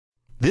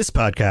This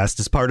podcast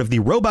is part of the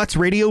Robots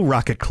Radio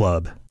Rocket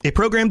Club, a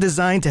program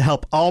designed to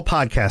help all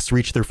podcasts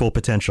reach their full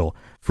potential.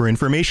 For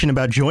information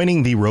about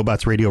joining the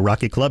Robots Radio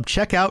Rocket Club,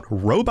 check out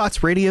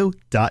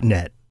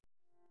robotsradio.net.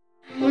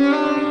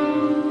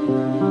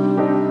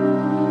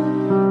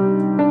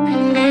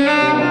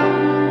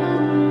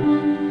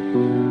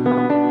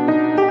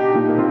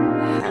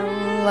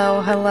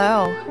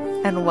 Hello,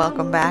 and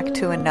welcome back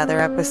to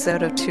another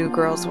episode of Two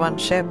Girls, One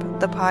Ship,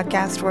 the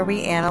podcast where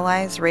we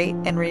analyze, rate,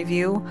 and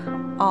review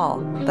all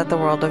that the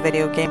world of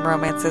video game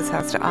romances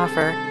has to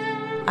offer.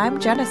 I'm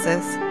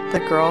Genesis,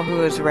 the girl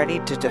who is ready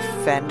to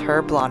defend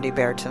her Blondie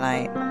Bear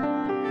tonight.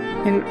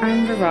 And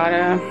I'm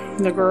Vivada,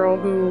 the girl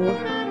who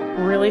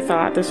really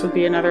thought this would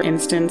be another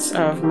instance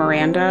of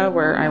Miranda,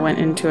 where I went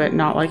into it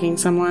not liking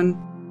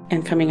someone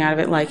and coming out of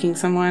it liking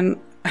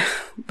someone.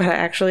 But I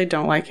actually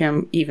don't like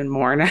him even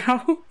more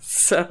now.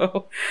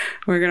 So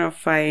we're going to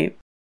fight.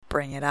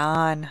 Bring it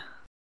on.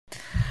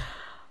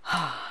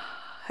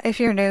 If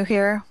you're new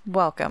here,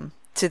 welcome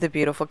to the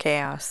beautiful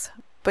chaos.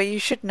 But you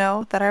should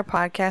know that our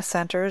podcast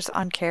centers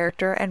on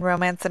character and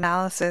romance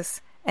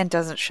analysis and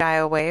doesn't shy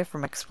away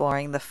from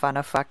exploring the fun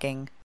of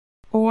fucking.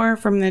 Or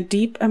from the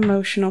deep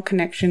emotional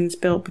connections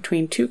built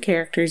between two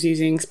characters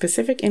using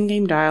specific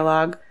in-game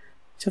dialogue.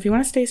 So if you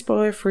want to stay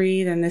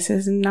spoiler-free, then this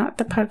is not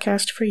the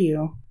podcast for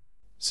you.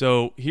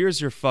 So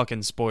here's your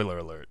fucking spoiler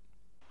alert.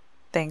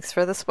 Thanks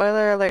for the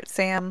spoiler alert,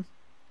 Sam.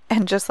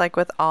 And just like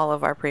with all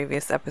of our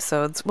previous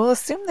episodes, we'll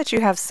assume that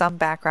you have some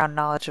background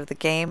knowledge of the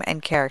game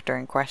and character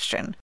in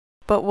question,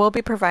 but we'll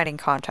be providing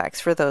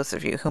context for those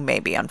of you who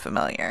may be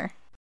unfamiliar.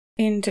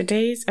 In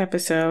today's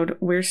episode,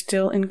 we're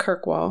still in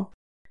Kirkwall,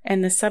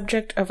 and the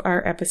subject of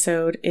our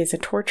episode is a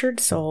tortured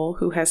soul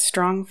who has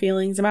strong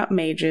feelings about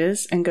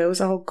mages and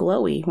goes all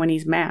glowy when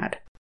he's mad.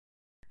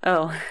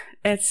 Oh,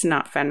 it's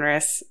not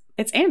Fenris.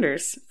 It's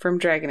Anders from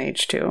Dragon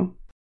Age 2.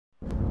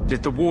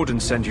 Did the warden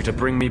send you to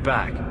bring me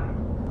back?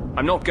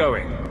 I'm not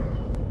going.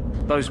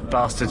 Those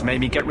bastards made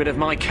me get rid of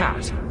my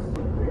cat.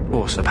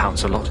 Or Sir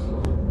Pouncelot.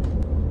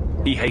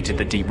 He hated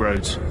the deep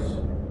roads.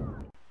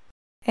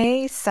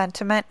 A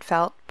sentiment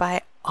felt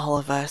by all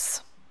of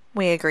us.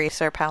 We agree,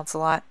 Sir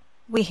Pouncelot.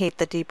 We hate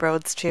the deep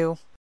roads too.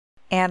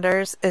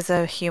 Anders is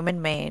a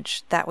human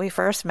mage that we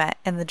first met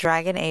in the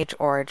Dragon Age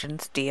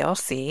Origins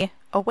DLC,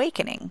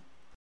 Awakening.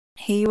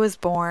 He was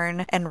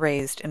born and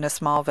raised in a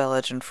small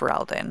village in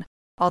Ferelden,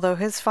 although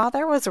his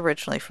father was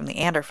originally from the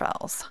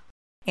Anderfells.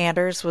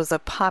 Anders was a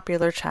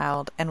popular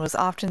child and was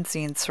often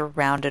seen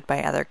surrounded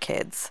by other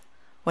kids.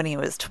 When he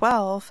was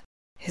 12,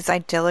 his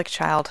idyllic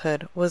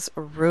childhood was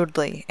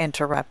rudely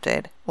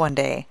interrupted one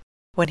day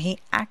when he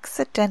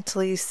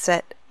accidentally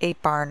set a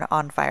barn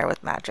on fire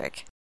with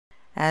magic.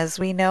 As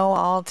we know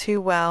all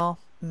too well,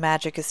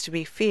 magic is to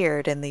be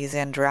feared in these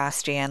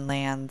Andrastian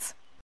lands.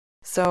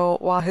 So,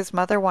 while his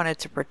mother wanted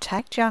to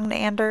protect young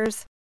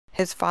Anders,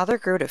 his father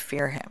grew to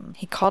fear him.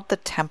 He called the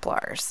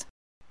Templars.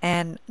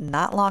 And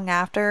not long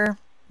after,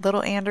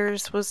 little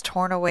Anders was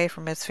torn away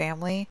from his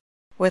family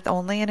with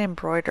only an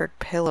embroidered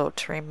pillow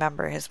to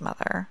remember his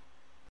mother.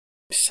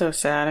 So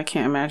sad, I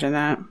can't imagine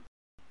that.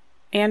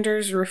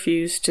 Anders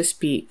refused to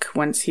speak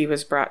once he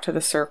was brought to the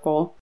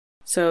circle,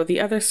 so the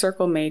other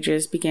circle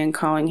mages began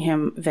calling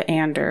him the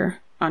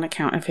Ander on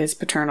account of his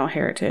paternal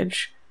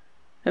heritage.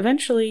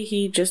 Eventually,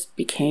 he just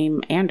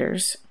became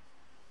Anders.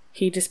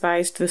 He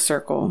despised the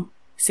circle,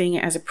 seeing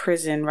it as a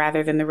prison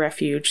rather than the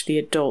refuge the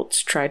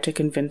adults tried to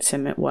convince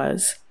him it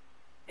was.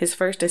 His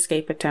first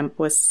escape attempt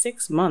was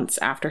 6 months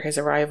after his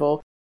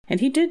arrival, and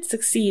he did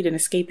succeed in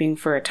escaping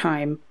for a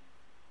time.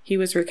 He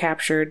was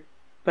recaptured,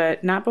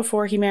 but not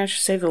before he managed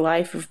to save the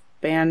life of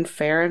Ban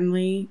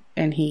Farenly,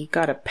 and he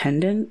got a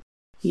pendant.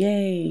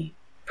 Yay!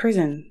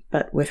 Prison,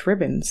 but with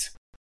ribbons.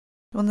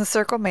 When the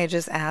circle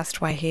mages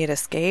asked why he had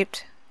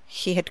escaped,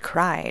 he had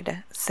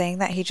cried, saying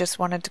that he just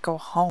wanted to go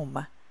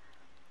home.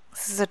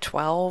 This is a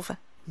 12,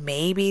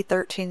 maybe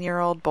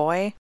 13-year-old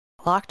boy,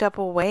 locked up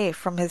away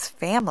from his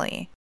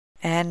family,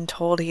 and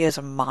told he is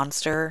a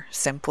monster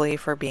simply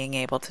for being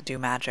able to do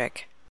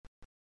magic.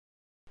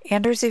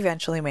 Anders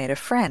eventually made a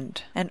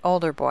friend, an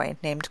older boy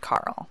named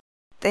Carl.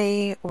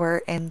 They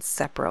were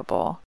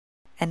inseparable,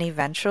 and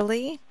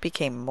eventually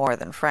became more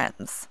than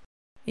friends.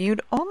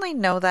 You'd only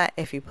know that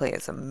if you play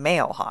as a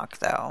male hawk,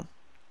 though.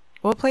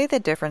 We'll play the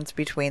difference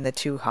between the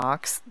two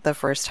hawks the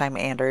first time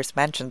Anders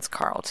mentions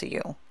Carl to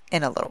you,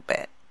 in a little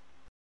bit.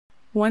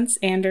 Once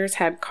Anders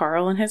had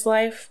Carl in his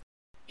life,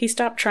 he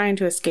stopped trying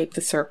to escape the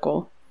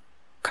circle.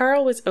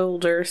 Carl was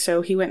older,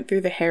 so he went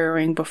through the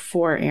harrowing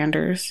before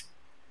Anders.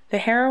 The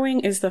harrowing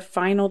is the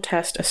final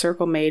test a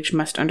circle mage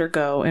must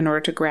undergo in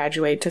order to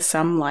graduate to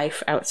some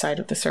life outside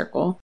of the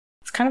circle.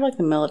 It's kind of like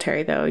the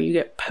military, though. You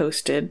get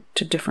posted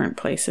to different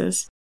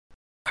places.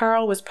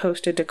 Carl was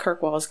posted to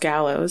Kirkwall's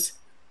gallows,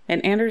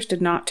 and Anders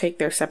did not take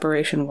their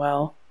separation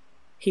well.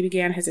 He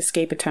began his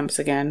escape attempts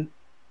again.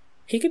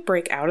 He could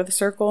break out of the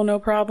circle, no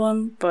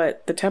problem,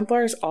 but the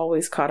Templars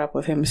always caught up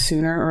with him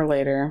sooner or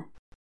later.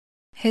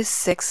 His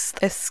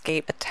 6th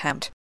escape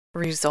attempt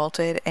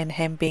resulted in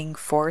him being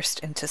forced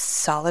into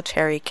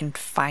solitary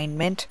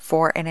confinement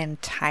for an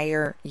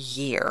entire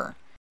year.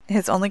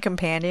 His only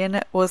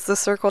companion was the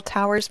Circle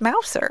Tower's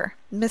mouser,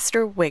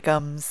 Mr.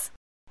 Wiggums.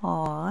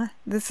 Aw,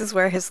 this is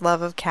where his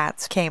love of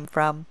cats came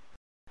from.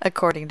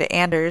 According to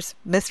Anders,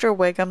 Mr.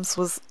 Wiggums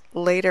was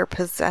later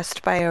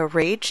possessed by a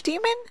rage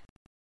demon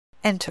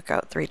and took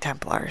out 3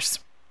 Templars.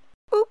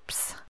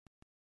 Oops.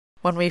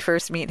 When we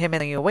first meet him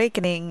in The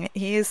Awakening,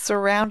 he is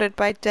surrounded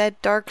by dead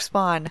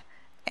Darkspawn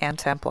and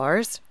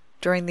Templars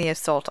during the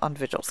assault on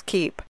Vigil's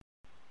Keep.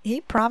 He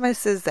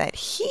promises that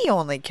he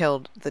only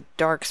killed the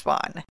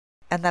Darkspawn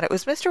and that it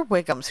was Mr.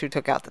 Wiggums who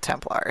took out the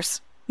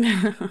Templars.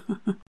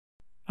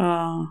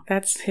 Oh,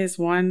 that's his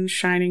one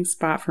shining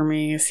spot for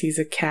me, is he's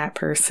a cat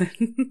person.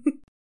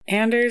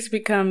 Anders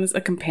becomes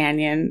a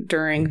companion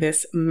during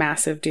this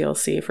massive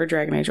DLC for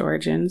Dragon Age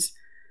Origins,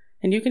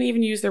 and you can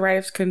even use the Rite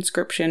of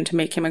Conscription to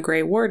make him a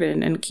Grey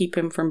Warden and keep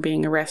him from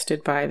being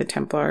arrested by the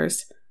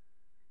Templars.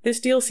 This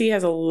DLC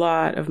has a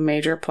lot of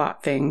major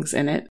plot things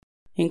in it,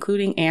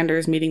 including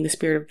Anders meeting the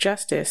Spirit of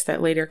Justice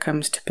that later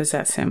comes to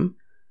possess him.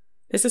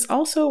 This is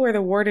also where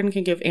the Warden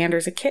can give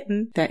Anders a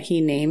kitten that he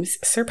names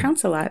Sir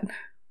Pouncelot.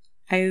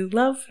 I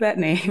love that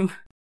name.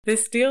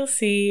 This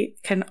DLC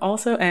can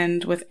also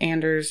end with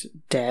Anders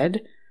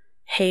dead,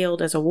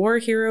 hailed as a war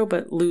hero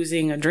but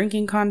losing a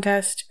drinking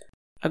contest,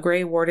 a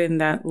Grey Warden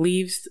that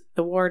leaves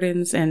the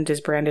Wardens and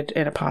is branded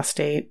an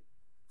apostate.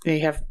 They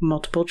have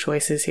multiple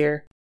choices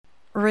here.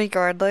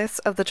 Regardless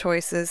of the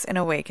choices in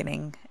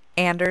Awakening,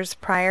 Anders,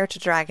 prior to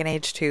Dragon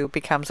Age 2,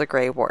 becomes a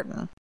Grey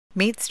Warden,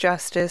 meets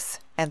Justice,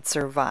 and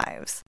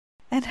survives,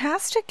 and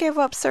has to give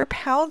up Sir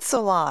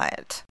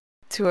Pouncelot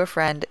to a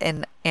friend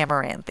in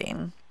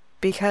Amaranthine,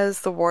 because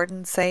the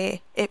Wardens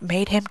say it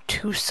made him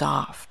too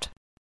soft.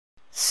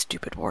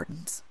 Stupid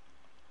Wardens.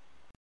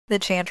 The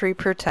Chantry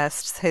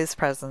protests his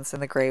presence in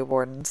the Grey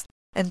Wardens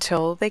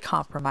until they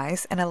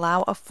compromise and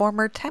allow a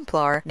former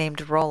Templar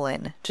named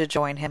Roland to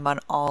join him on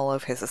all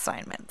of his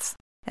assignments.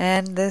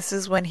 And this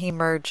is when he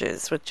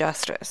merges with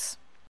Justice.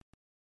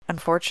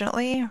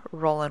 Unfortunately,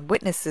 Roland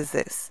witnesses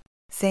this,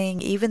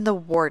 saying even the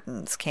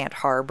Wardens can't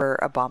harbor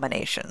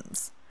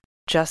abominations.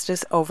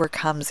 Justice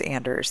overcomes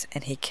Anders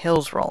and he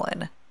kills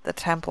Roland, the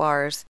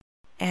Templars,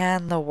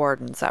 and the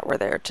Wardens that were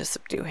there to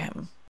subdue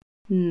him.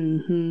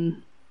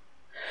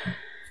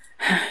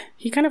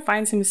 He kind of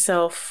finds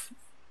himself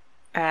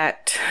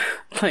at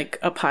like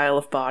a pile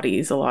of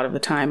bodies a lot of the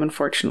time,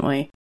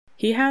 unfortunately.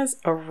 He has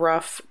a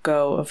rough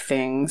go of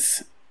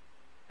things.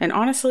 And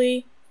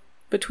honestly,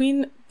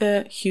 between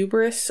the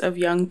hubris of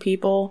young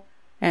people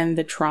and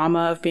the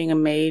trauma of being a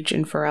mage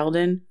in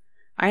Ferelden,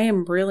 I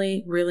am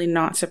really, really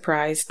not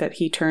surprised that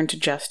he turned to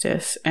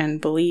Justice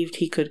and believed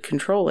he could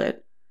control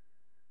it.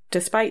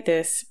 Despite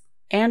this,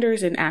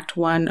 Anders in Act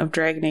 1 of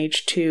Dragon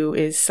Age 2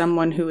 is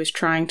someone who is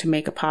trying to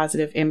make a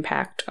positive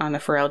impact on the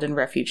Ferelden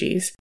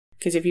refugees.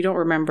 Because if you don't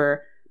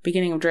remember,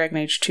 beginning of Dragon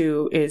Age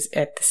 2 is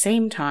at the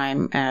same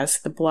time as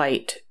the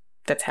Blight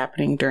that's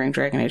happening during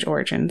Dragon Age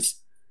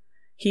Origins.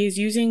 He is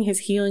using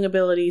his healing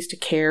abilities to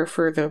care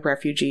for the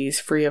refugees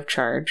free of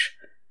charge.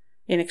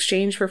 In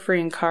exchange for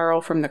freeing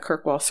Karl from the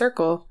Kirkwall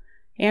Circle,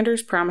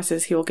 Anders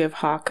promises he will give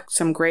Hawke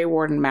some Grey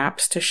Warden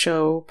maps to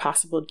show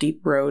possible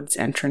Deep Roads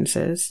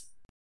entrances.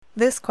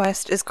 This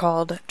quest is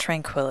called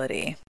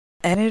Tranquility,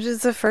 and it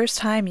is the first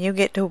time you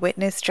get to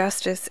witness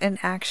Justice in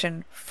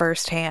action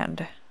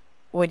firsthand.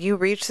 When you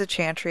reach the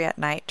Chantry at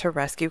night to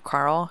rescue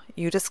Karl,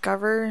 you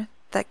discover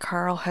that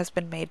Karl has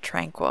been made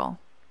tranquil.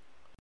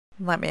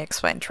 Let me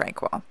explain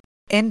tranquil.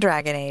 In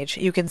Dragon Age,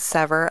 you can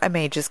sever a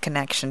mage's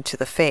connection to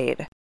the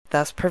Fade,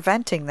 thus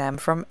preventing them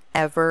from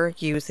ever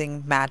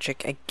using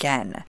magic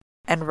again,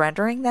 and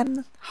rendering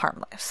them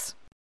harmless.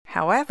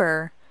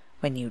 However,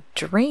 when you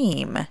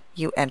dream,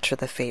 you enter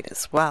the Fade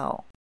as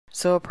well.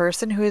 So a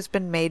person who has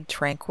been made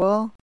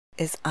tranquil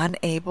is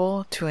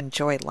unable to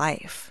enjoy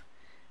life.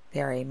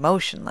 They are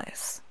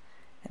emotionless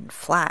and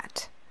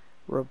flat,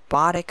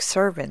 robotic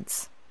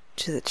servants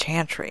to the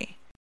Chantry.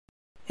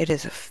 It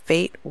is a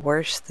fate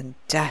worse than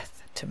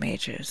death to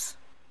mages.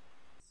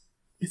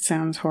 It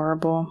sounds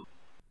horrible.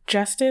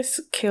 Justice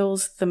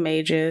kills the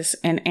mages,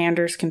 and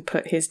Anders can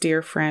put his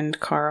dear friend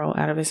Karl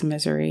out of his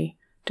misery,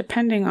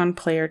 depending on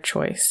player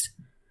choice.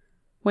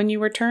 When you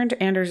return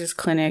to Anders'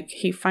 clinic,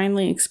 he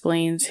finally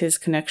explains his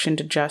connection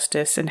to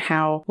Justice and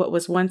how what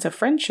was once a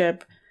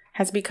friendship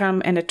has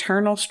become an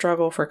eternal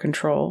struggle for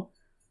control.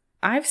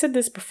 I've said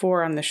this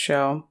before on the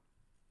show,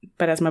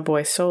 but as my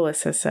boy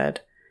Solus has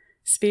said,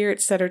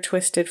 spirits that are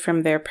twisted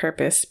from their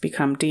purpose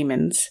become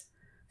demons.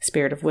 A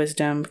spirit of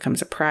wisdom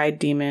becomes a pride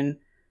demon.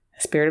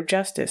 A spirit of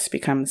justice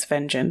becomes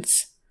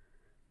vengeance.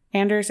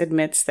 Anders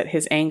admits that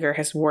his anger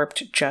has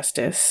warped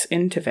Justice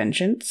into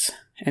vengeance,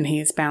 and he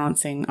is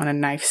balancing on a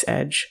knife's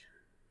edge.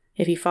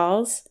 If he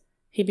falls,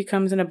 he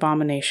becomes an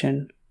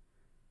abomination.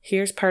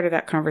 Here's part of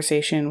that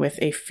conversation with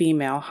a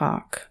female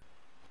Hawke.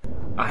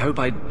 I hope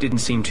I didn't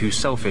seem too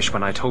selfish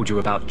when I told you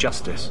about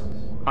Justice.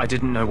 I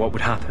didn't know what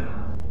would happen.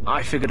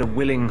 I figured a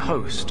willing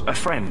host, a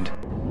friend.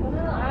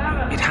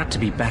 It had to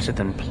be better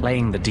than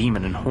playing the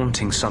demon and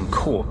haunting some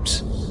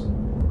corpse.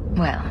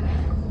 Well,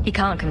 he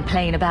can't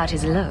complain about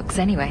his looks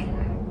anyway.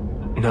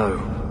 No,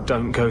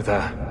 don't go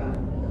there.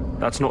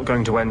 That's not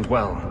going to end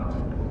well.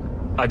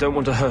 I don't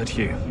want to hurt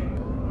you.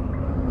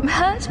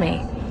 Hurt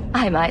me?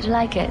 I might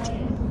like it.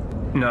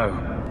 No.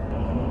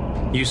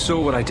 You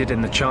saw what I did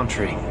in the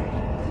Chantry.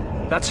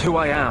 That's who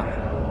I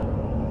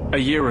am. A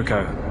year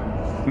ago,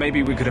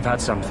 maybe we could have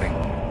had something.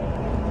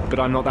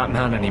 But I'm not that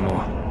man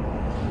anymore.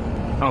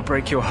 I'll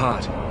break your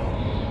heart.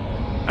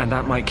 And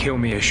that might kill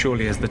me as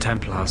surely as the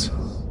Templars.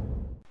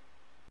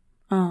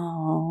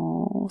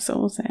 Oh,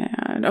 so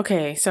sad.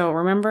 Okay, so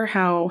remember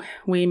how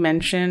we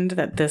mentioned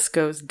that this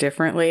goes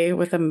differently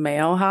with a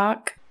male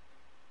hawk?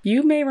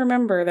 You may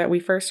remember that we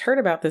first heard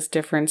about this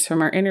difference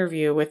from our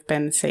interview with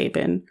Ben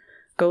Sabin.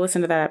 Go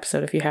listen to that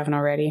episode if you haven't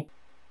already.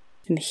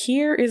 And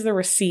here is the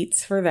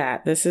receipts for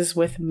that. This is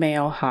with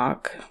male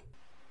hawk.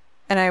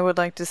 And I would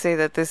like to say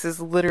that this is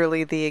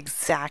literally the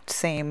exact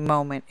same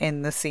moment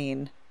in the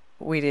scene.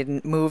 We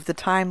didn't move the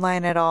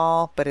timeline at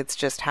all, but it's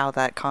just how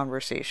that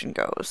conversation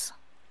goes.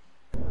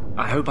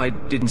 I hope I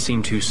didn't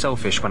seem too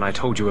selfish when I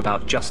told you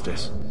about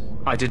Justice.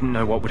 I didn't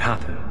know what would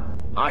happen.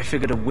 I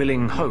figured a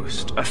willing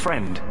host, a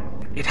friend.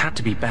 It had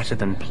to be better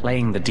than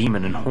playing the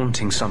demon and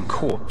haunting some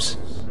corpse.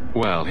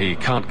 Well, he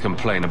can't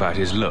complain about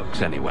his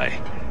looks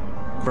anyway.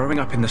 Growing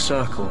up in the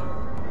Circle,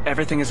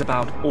 everything is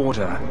about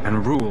order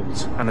and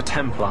rules and the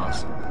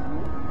Templars.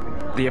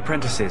 The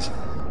apprentices,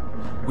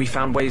 we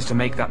found ways to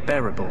make that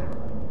bearable.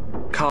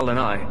 Carl and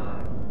I,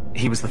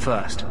 he was the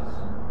first.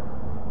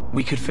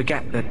 We could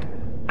forget that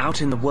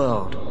out in the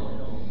world,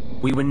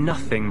 we were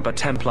nothing but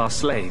Templar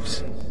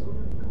slaves.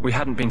 We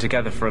hadn't been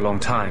together for a long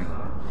time.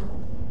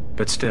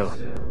 But still,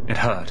 it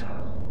hurt.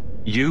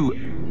 You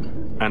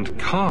and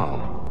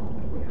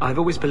Carl? I've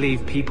always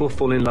believed people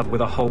fall in love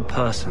with a whole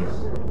person,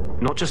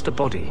 not just a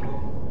body.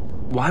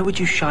 Why would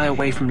you shy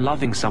away from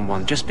loving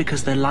someone just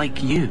because they're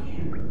like you?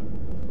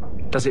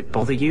 Does it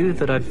bother you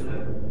that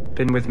I've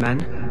been with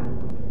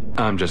men?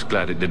 I'm just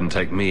glad it didn't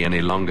take me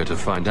any longer to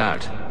find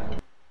out.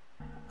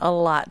 A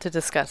lot to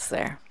discuss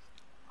there.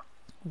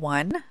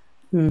 One,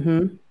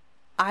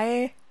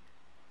 I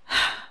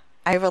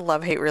have a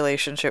love-hate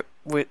relationship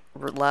with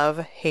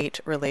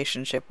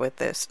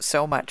this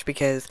so much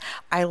because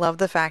I love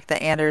the fact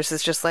that Anders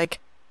is just like,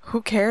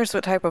 who cares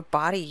what type of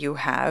body you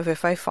have?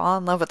 If I fall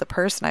in love with the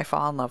person, I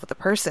fall in love with the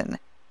person.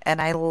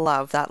 And I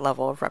love that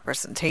level of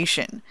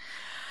representation.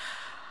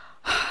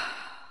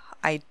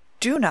 I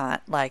do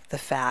not like the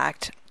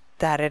fact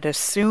that it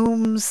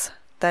assumes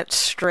that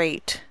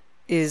straight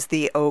is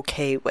the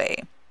okay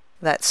way.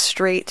 That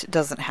straight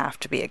doesn't have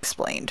to be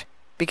explained.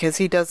 Because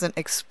he doesn't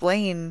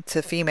explain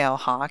to female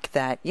Hawk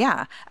that,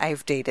 yeah,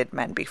 I've dated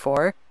men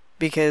before.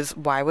 Because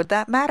why would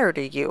that matter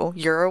to you?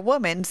 You're a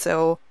woman,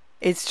 so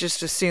it's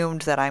just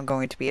assumed that I'm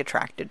going to be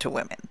attracted to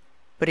women.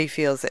 But he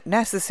feels it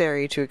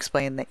necessary to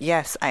explain that,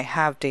 yes, I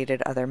have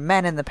dated other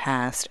men in the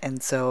past,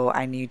 and so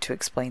I need to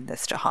explain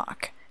this to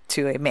Hawk,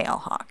 to a male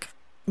Hawk.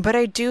 But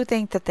I do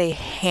think that they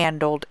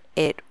handled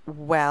it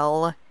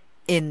well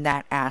in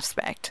that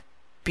aspect.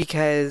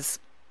 Because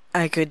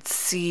I could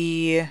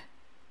see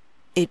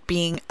it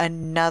being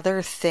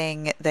another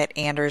thing that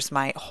Anders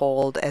might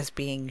hold as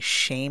being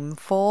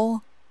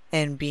shameful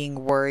and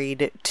being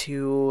worried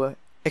to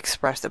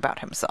express about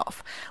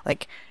himself.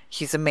 Like,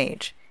 he's a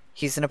mage,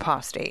 he's an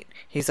apostate,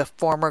 he's a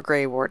former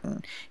Grey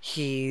Warden,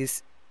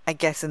 he's, I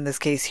guess in this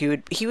case he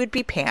would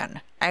be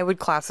pan. I would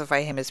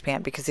classify him as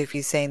pan because if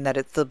he's saying that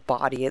it's the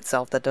body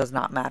itself that does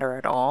not matter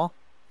at all,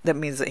 that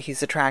means that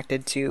he's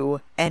attracted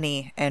to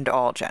any and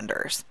all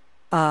genders.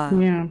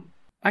 Yeah.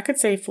 I could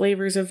say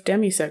flavors of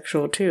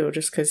demisexual too,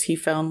 just because he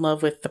fell in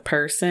love with the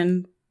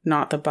person,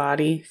 not the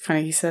body.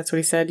 Funny, that's what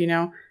he said, you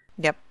know?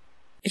 Yep.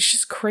 It's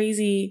just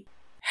crazy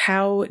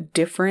how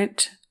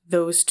different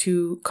those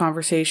two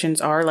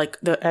conversations are, like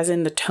as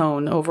in the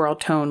tone, overall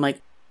tone.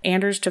 Like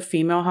Anders to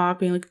female Hawk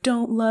being like,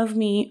 "Don't love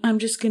me, I'm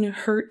just gonna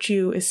hurt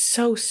you," is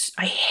so,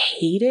 I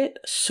hate it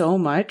so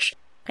much.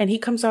 And he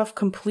comes off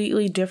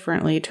completely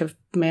differently to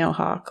male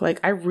Hawk. Like,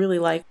 I really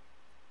like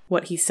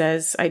what he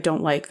says. I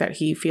don't like that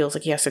he feels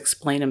like he has to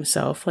explain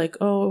himself. Like,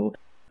 "Oh,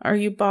 are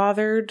you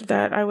bothered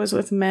that I was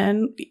with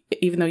men?"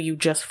 Even though you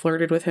just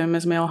flirted with him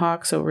as male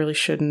Hawk, so it really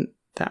shouldn't,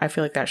 I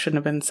feel like that shouldn't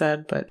have been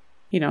said. But,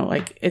 you know,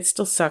 like, it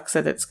still sucks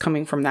that it's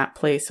coming from that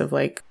place of,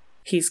 like,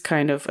 he's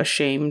kind of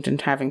ashamed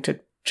and having to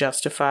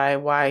justify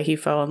why he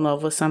fell in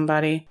love with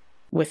somebody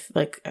with,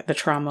 like, the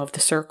trauma of the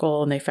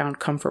Circle and they found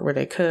comfort where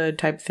they could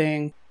type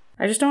thing.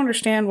 I just don't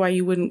understand why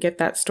you wouldn't get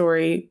that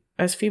story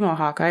as female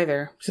Hawk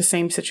either. It's the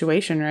same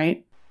situation,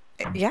 right?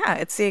 Yeah,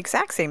 it's the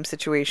exact same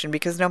situation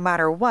because no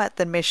matter what,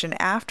 the mission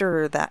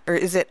after that, or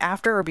is it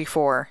after or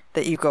before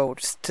that you go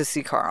to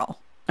see Carl?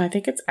 I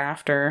think it's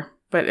after,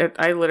 but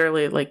I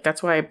literally, like,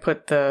 that's why I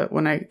put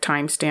when I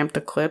timestamped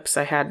the clips,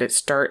 I had it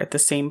start at the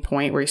same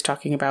point where he's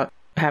talking about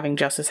having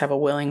Justice have a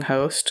willing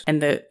host,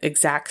 and the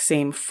exact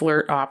same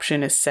flirt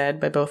option is said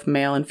by both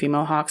male and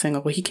female Hawk, saying,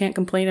 like, well, he can't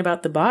complain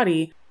about the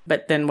body,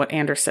 but then what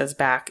Anders says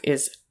back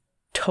is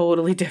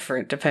totally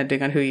different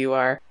depending on who you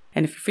are.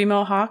 And if you're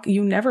female Hawk,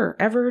 you never,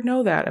 ever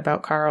know that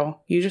about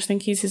Carl. You just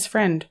think he's his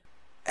friend.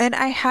 And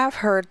I have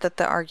heard that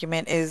the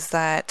argument is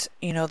that,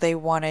 they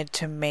wanted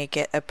to make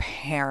it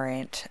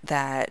apparent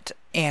that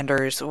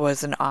Anders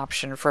was an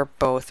option for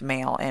both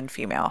male and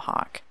female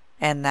Hawk.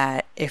 And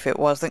that if it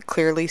wasn't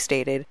clearly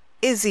stated,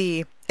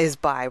 Izzy is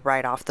bi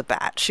right off the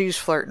bat. She's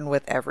flirting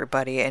with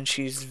everybody and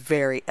she's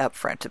very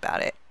upfront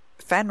about it.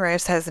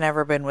 Fenris has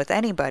never been with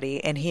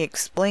anybody and he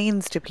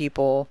explains to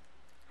people,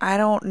 I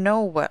don't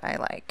know what I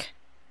like.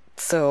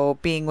 So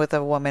being with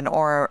a woman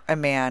or a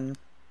man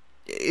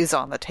is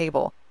on the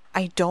table.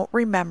 I don't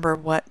remember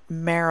what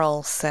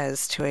Meryl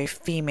says to a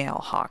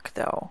female Hawk,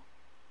 though.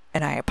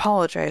 And I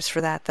apologize for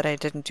that I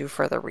didn't do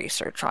further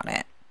research on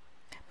it.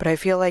 But I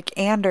feel like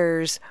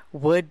Anders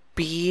would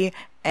be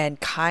and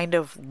kind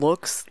of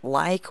looks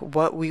like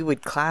what we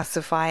would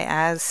classify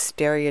as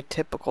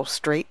stereotypical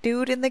straight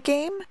dude in the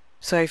game.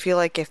 So I feel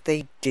like if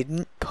they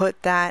didn't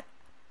put that,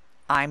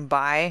 I'm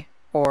bi,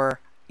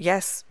 or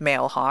yes,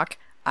 male Hawk,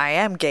 I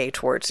am gay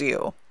towards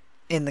you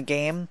in the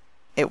game,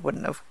 it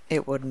wouldn't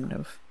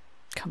have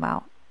come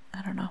out.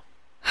 I don't know.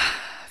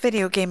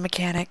 Video game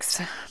mechanics.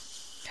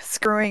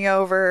 Screwing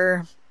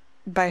over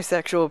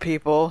bisexual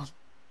people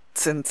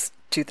since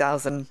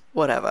 2000,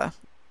 whatever.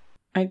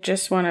 I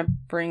just want to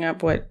bring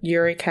up what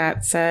Yuri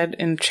Cat said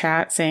in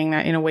chat, saying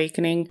that in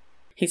Awakening,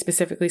 he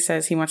specifically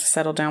says he wants to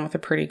settle down with a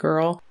pretty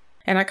girl.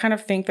 And I kind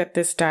of think that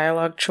this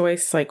dialogue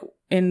choice, like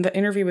in the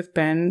interview with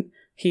Ben,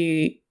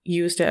 he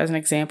used it as an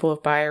example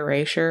of bi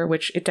erasure,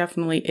 which it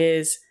definitely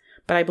is.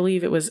 But I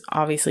believe it was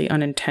obviously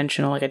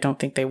unintentional. Like, I don't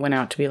think they went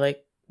out to be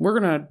like, we're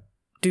going to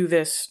do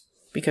this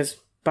because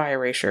bi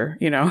erasure,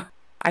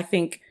 I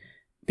think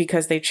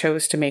because they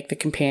chose to make the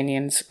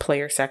companions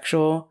player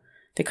sexual,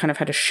 they kind of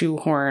had to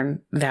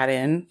shoehorn that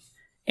in.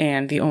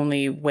 And the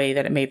only way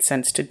that it made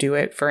sense to do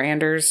it for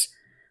Anders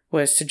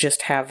was to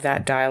just have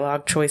that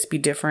dialogue choice be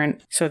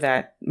different so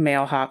that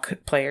male Hawk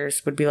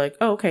players would be like,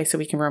 oh, okay, so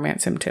we can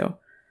romance him too.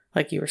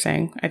 Like you were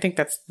saying. I think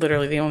that's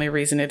literally the only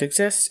reason it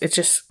exists. It's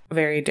just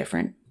very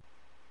different.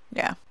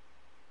 Yeah.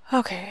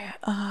 Okay.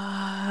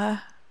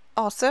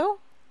 Also,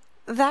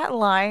 that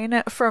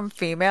line from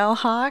female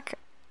Hawk,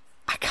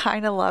 I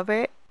kind of love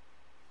it.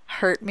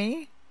 Hurt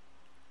me.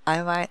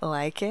 I might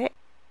like it.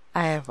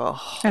 I have a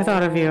whole I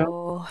thought of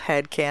you.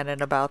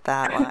 headcanon about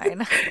that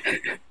line.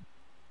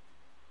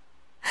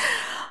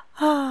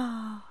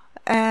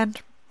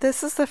 And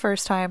this is the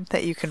first time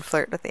that you can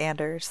flirt with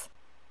Anders.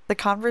 The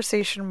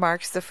conversation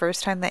marks the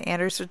first time that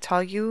Anders would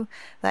tell you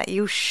that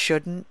you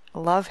shouldn't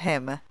love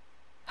him.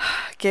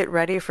 Get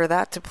ready for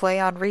that to play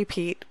on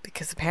repeat,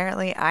 because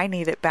apparently I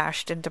need it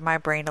bashed into my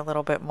brain a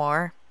little bit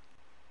more.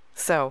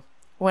 So,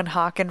 when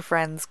Hawk and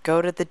friends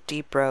go to the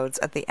Deep Roads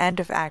at the end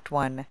of Act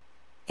 1,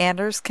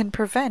 Anders can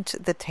prevent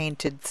the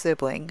tainted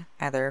sibling,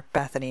 either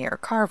Bethany or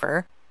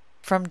Carver,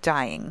 from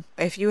dying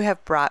if you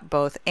have brought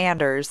both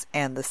Anders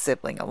and the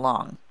sibling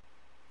along.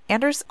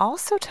 Anders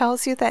also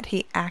tells you that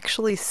he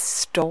actually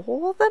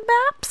stole the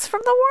maps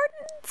from the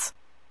Wardens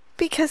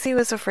because he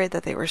was afraid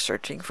that they were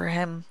searching for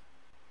him.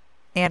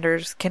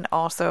 Anders can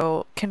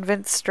also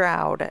convince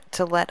Stroud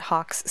to let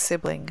Hawk's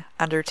sibling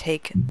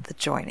undertake the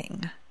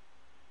joining.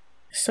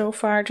 So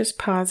far, just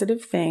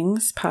positive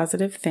things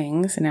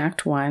in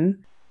Act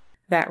 1.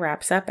 That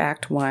wraps up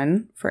Act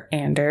 1 for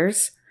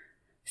Anders.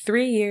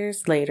 3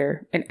 years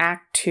later, in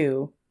Act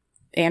 2,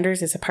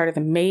 Anders is a part of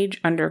the Mage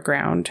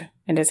Underground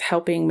and is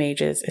helping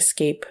mages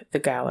escape the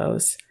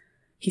gallows.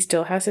 He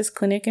still has his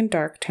clinic in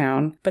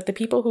Darktown, but the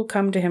people who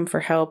come to him for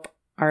help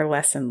are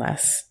less and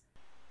less.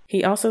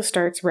 He also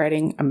starts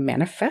writing a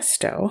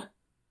manifesto.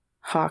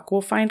 Hawk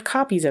will find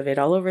copies of it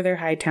all over their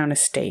Hightown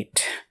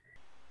estate.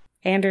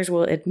 Anders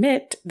will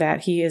admit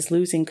that he is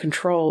losing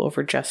control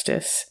over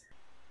justice.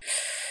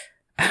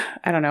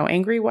 I don't know,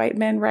 angry white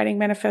men writing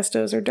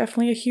manifestos are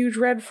definitely a huge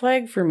red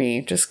flag for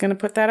me. Just gonna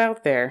put that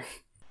out there.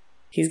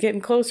 He's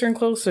getting closer and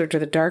closer to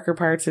the darker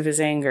parts of his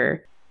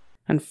anger.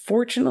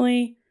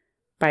 Unfortunately,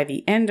 by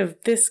the end of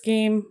this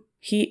game,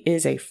 he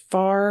is a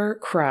far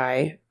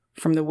cry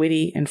from the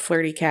witty and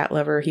flirty cat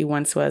lover he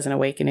once was in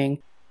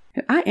Awakening.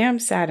 And I am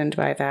saddened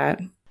by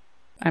that.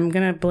 I'm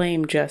gonna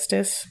blame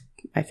Justice.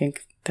 I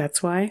think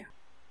that's why.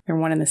 They're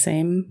one and the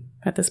same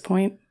at this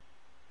point.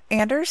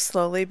 Anders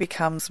slowly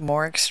becomes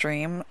more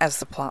extreme as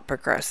the plot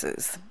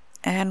progresses,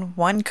 and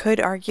one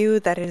could argue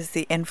that it is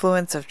the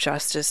influence of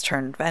justice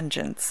turned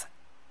vengeance,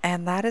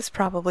 and that is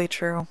probably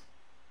true.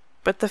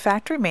 But the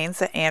fact remains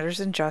that Anders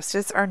and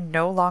Justice are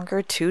no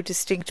longer two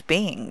distinct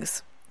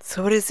beings,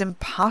 so it is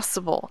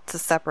impossible to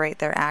separate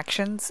their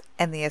actions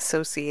and the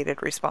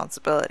associated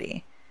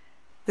responsibility.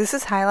 This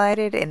is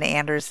highlighted in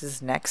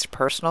Anders' next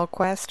personal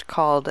quest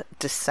called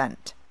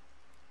Descent,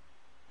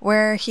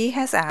 where he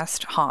has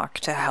asked Hawk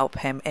to help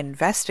him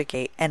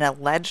investigate an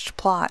alleged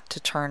plot to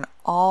turn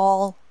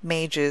all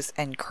mages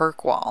in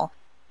Kirkwall,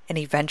 and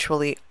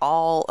eventually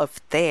all of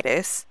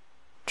Thetis,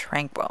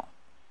 tranquil.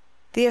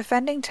 The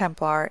offending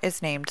Templar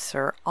is named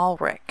Sir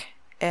Ulrich,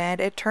 and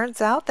it turns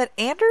out that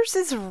Anders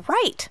is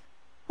right.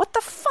 What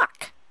the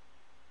fuck?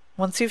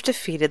 Once you've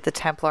defeated the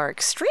Templar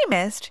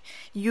extremist,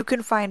 you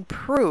can find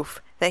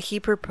proof that he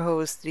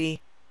proposed the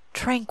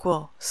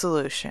tranquil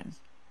solution.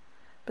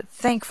 But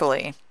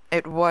thankfully,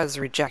 it was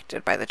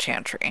rejected by the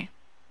Chantry.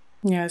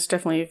 Yeah, it's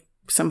definitely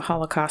some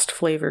Holocaust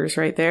flavors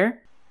right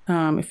there.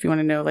 If you want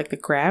to know, like, the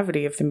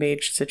gravity of the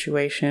mage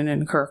situation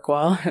in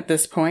Kirkwall at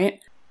this point.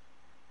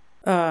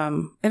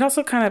 It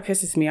also kind of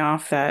pisses me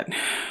off that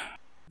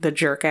the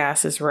jerk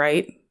ass is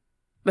right.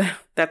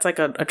 That's like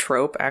a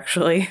trope,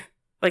 actually.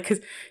 Like,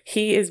 'cause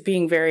he is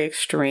being very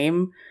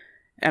extreme.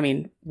 I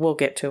mean, we'll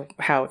get to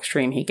how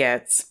extreme he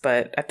gets,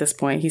 but at this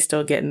point, he's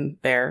still getting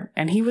there.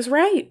 And he was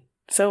right.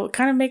 So it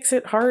kind of makes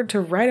it hard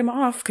to write him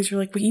off, because you're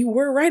like, well, you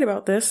were right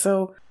about this,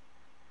 so...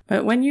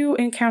 But when you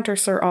encounter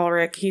Sir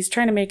Ulrich, he's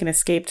trying to make an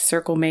escaped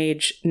circle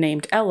mage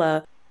named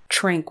Ella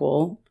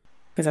tranquil,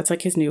 because that's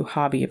like his new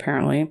hobby,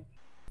 apparently.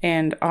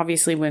 And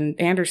obviously when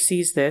Anders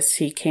sees this,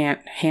 he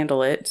can't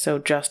handle it, so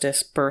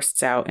Justice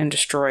bursts out and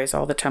destroys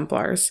all the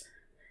Templars.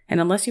 And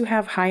unless you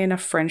have high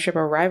enough friendship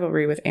or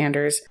rivalry with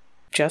Anders,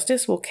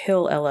 Justice will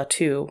kill Ella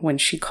too when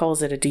she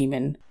calls it a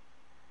demon.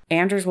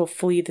 Anders will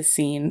flee the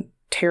scene,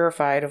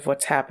 terrified of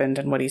what's happened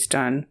and what he's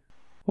done.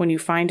 When you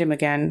find him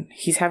again,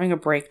 he's having a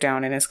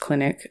breakdown in his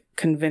clinic,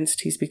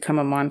 convinced he's become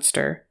a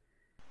monster.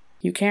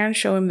 You can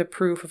show him the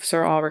proof of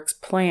Sir Ulrich's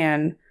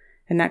plan,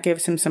 and that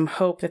gives him some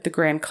hope that the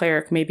Grand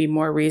Cleric may be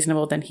more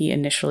reasonable than he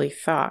initially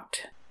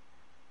thought.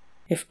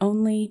 If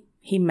only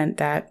he meant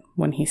that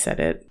when he said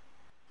it.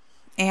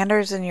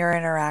 Anders and your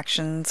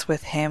interactions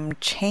with him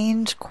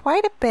change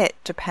quite a bit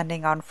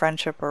depending on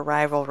friendship or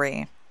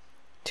rivalry,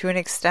 to an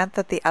extent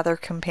that the other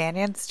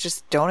companions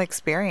just don't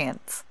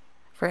experience.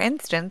 For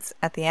instance,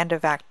 at the end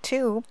of Act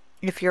 2,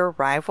 if you're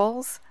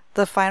rivals,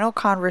 the final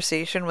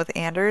conversation with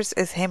Anders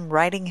is him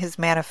writing his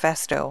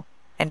manifesto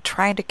and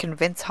trying to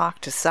convince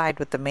Hawk to side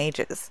with the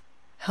mages.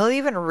 He'll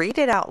even read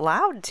it out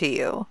loud to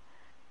you.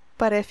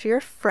 But if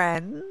you're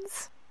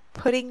friends,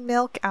 putting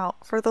milk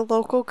out for the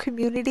local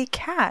community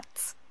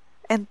cats.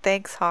 And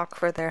thanks Hawk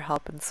for their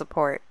help and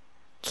support.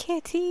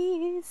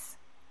 Kitties!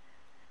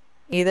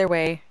 Either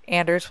way,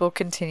 Anders will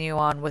continue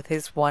on with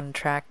his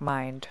one-track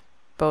mind,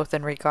 both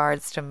in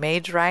regards to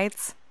mage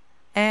rights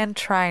and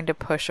trying to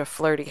push a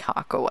flirty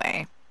Hawk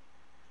away.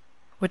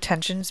 With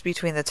tensions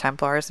between the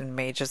Templars and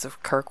mages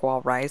of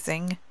Kirkwall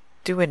rising,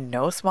 due in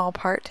no small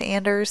part to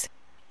Anders,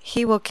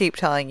 he will keep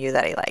telling you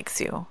that he likes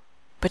you,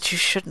 but you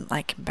shouldn't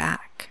like him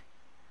back.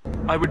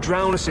 I would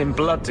drown us in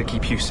blood to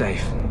keep you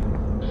safe.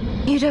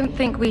 You don't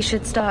think we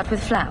should start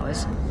with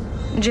flowers?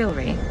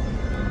 Jewelry?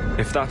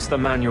 If that's the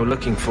man you're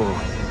looking for,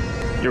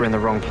 you're in the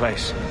wrong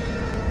place.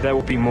 There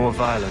will be more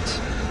violence.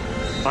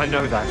 I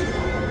know that.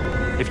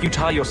 If you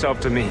tie yourself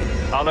to me,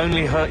 I'll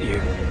only hurt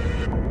you.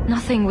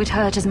 Nothing would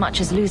hurt as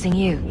much as losing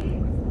you.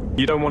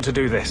 You don't want to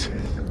do this.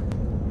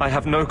 I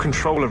have no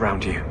control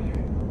around you.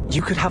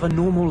 You could have a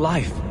normal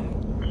life.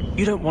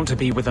 You don't want to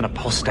be with an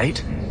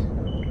apostate.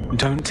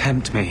 Don't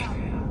tempt me.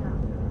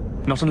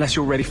 Not unless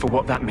you're ready for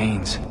what that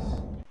means.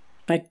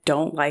 I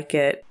don't like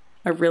it.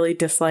 I really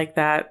dislike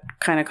that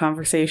kind of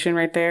conversation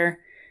right there.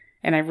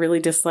 And I really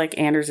dislike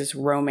Anders'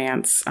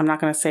 romance. I'm not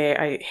going to say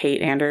I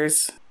hate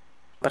Anders,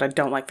 but I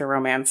don't like the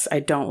romance. I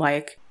don't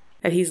like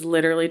that he's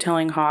literally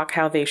telling Hawk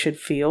how they should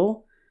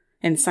feel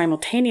and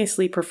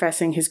simultaneously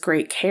professing his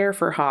great care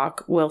for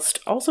Hawk whilst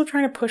also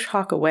trying to push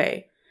Hawk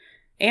away.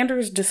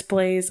 Anders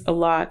displays a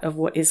lot of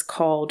what is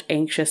called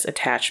anxious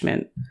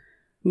attachment,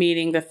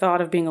 meaning the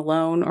thought of being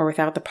alone or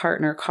without the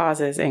partner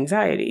causes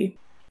anxiety.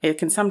 It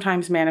can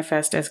sometimes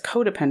manifest as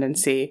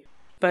codependency,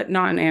 but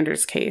not in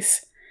Anders'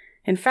 case.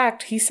 In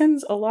fact, he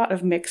sends a lot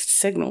of mixed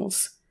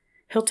signals.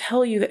 He'll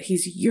tell you that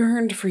he's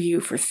yearned for you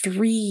for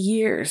 3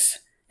 years,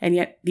 and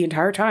yet the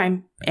entire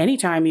time,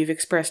 anytime you've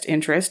expressed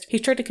interest,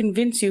 he's tried to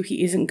convince you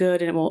he isn't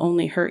good and it will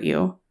only hurt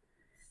you.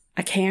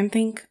 I can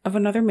think of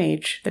another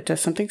mage that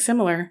does something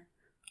similar.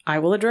 I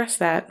will address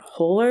that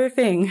whole other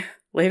thing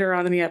later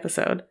on in the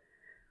episode.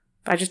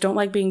 I just don't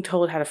like being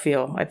told how to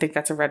feel. I think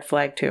that's a red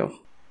flag too.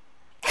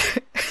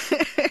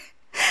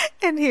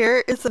 And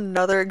here is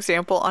another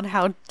example on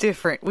how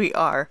different we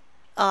are.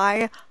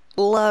 I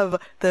love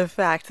the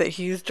fact that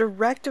he's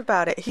direct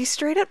about it. He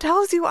straight up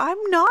tells you,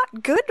 I'm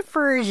not good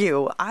for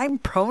you. I'm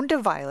prone to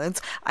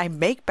violence. I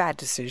make bad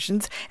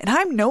decisions, and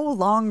I'm no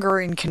longer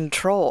in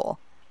control.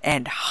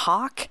 And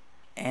Hawk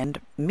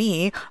and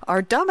me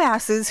are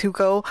dumbasses who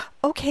go,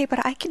 okay,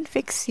 but I can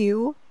fix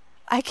you.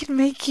 I can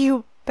make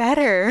you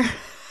better.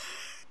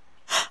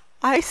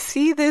 I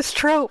see this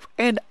trope,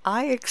 and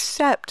I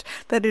accept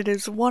that it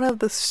is one of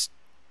the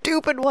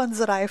stupid ones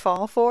that I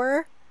fall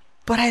for.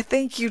 But I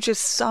think you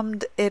just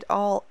summed it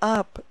all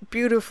up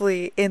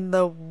beautifully in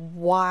the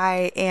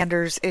why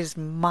Anders is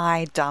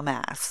my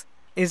dumbass.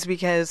 Is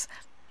because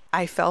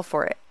I fell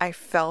for it. I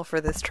fell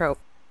for this trope.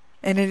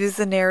 And it is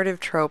the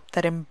narrative trope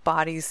that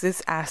embodies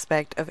this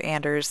aspect of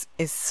Anders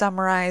is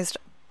summarized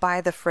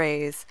by the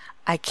phrase,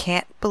 I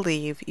can't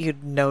believe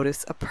you'd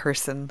notice a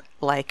person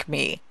like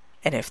me.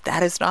 And if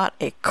that is not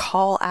a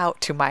call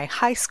out to my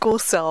high school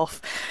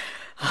self,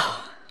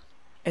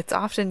 It's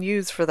often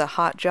used for the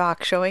hot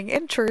jock showing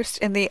interest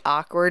in the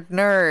awkward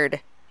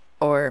nerd.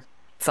 Or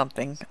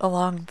something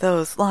along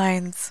those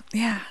lines.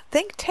 Yeah,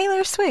 think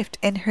Taylor Swift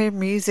in her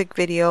music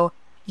video,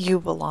 You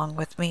Belong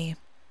With Me.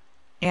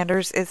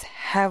 Anders is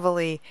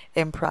heavily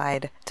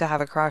implied to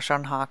have a crush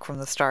on Hawk from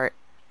the start,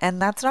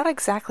 and that's not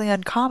exactly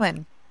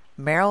uncommon.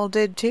 Meryl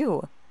did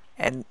too,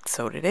 and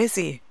so did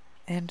Izzy.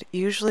 And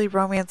usually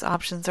romance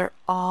options are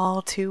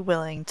all too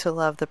willing to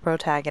love the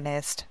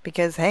protagonist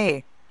because,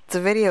 hey, it's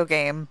a video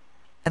game,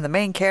 and the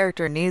main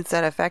character needs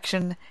that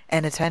affection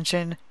and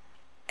attention,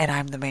 and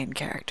I'm the main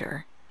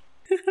character.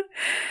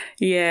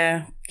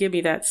 Yeah, give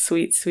me that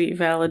sweet, sweet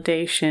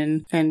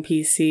validation,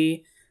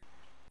 NPC.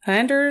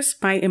 Anders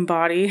might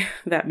embody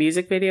that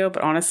music video,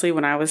 but honestly,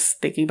 when I was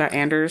thinking about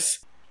Anders,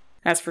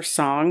 as for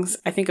songs,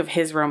 I think of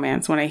his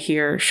romance when I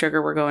hear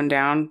Sugar We're Going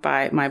Down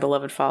by My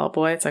Beloved Fall Out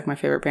Boy. It's like my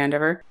favorite band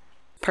ever.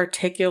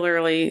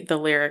 Particularly the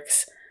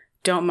lyrics,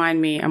 "Don't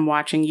mind me, I'm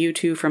watching you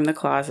two from the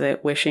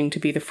closet, wishing to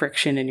be the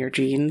friction in your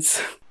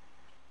jeans."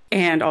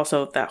 And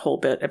also that whole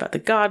bit about the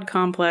God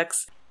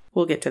complex.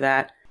 We'll get to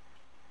that.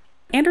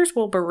 Anders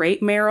will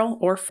berate Meryl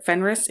or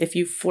Fenris if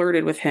you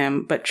flirted with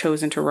him but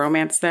chosen to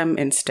romance them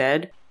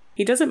instead.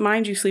 He doesn't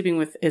mind you sleeping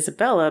with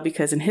Isabella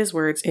because, in his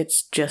words,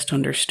 it's just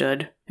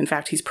understood. In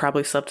fact, he's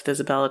probably slept with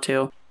Isabella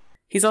too.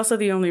 He's also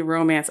the only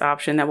romance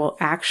option that will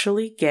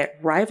actually get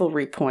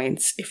rivalry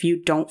points if you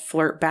don't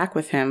flirt back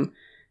with him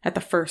at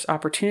the first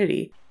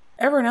opportunity.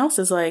 Everyone else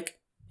is like,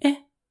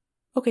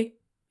 okay,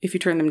 if you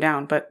turn them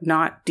down, but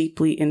not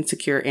deeply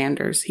insecure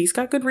Anders. He's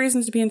got good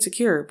reasons to be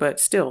insecure, but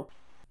still,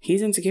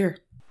 he's insecure.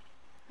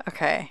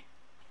 Okay.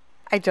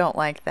 I don't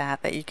like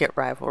that you get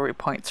rivalry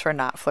points for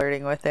not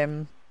flirting with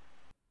him.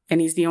 And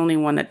he's the only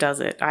one that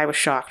does it. I was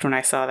shocked when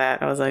I saw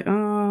that. I was like,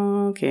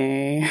 oh,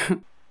 okay.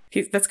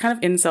 That's kind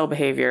of incel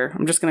behavior.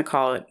 I'm just going to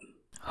call it.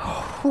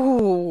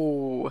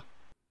 Ooh.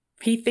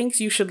 He thinks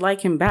you should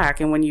like him back,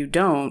 and when you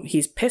don't,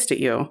 he's pissed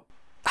at you.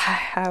 I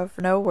have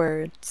no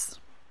words.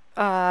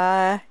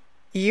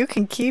 You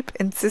can keep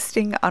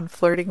insisting on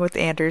flirting with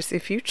Anders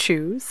if you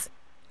choose,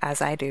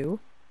 as I do.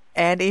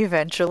 And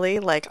eventually,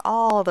 like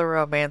all the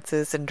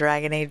romances in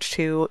Dragon Age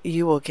 2,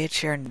 you will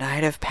get your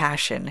Night of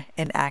Passion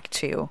in Act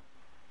 2.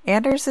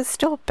 Anders is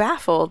still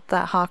baffled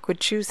that Hawk would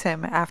choose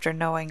him after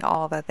knowing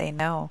all that they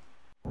know.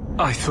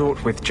 I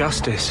thought with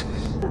justice,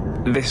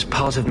 this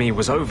part of me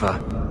was over.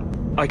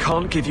 I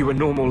can't give you a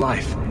normal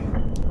life.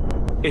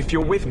 If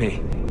you're with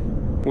me,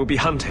 we'll be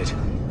hunted,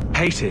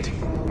 hated.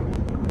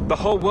 The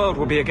whole world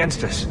will be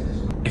against us.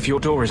 If your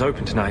door is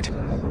open tonight,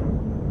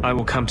 I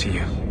will come to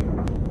you.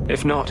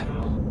 If not,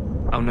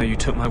 I'll know you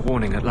took my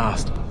warning at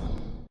last.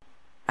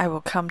 I will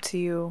come to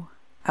you.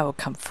 I will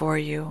come for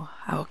you.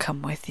 I will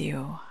come with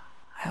you.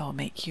 I will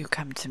make you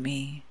come to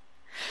me.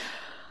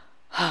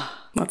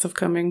 Lots of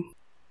coming.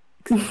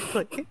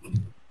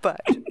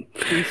 But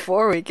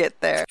before we get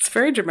there, it's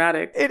very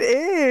dramatic. It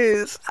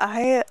is.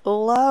 I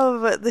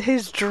love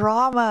his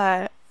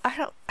drama.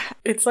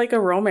 It's like a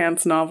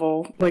romance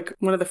novel, like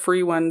one of the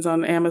free ones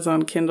on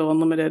Amazon Kindle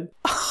Unlimited.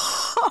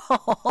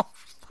 Oh,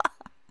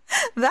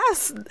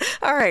 that's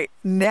all right.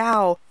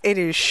 Now it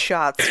is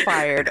shots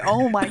fired.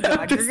 Oh my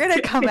god, you're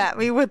gonna come at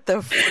me with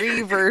the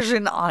free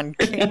version on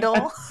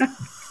Kindle?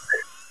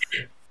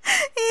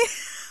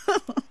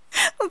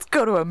 Let's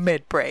go to a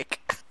mid-break.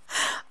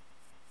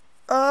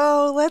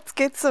 Oh, let's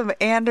get some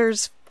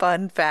Anders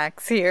fun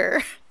facts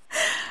here.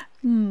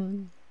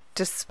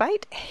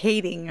 Despite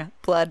hating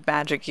blood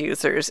magic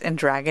users in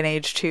Dragon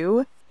Age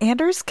 2,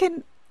 Anders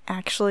can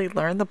actually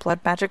learn the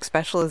blood magic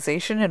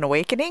specialization in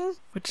Awakening,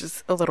 which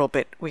is a little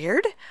bit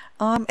weird.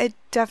 It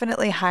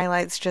definitely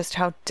highlights just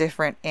how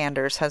different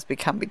Anders has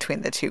become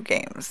between the two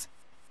games.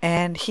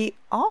 And he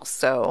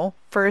also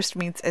first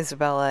meets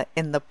Isabella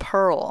in the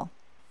Pearl.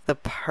 The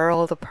pretty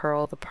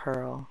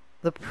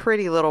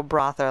little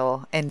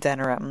brothel in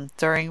Denerim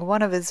during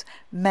one of his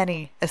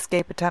many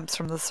escape attempts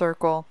from the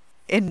Circle.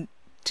 In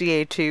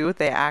GA2,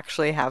 they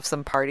actually have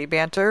some party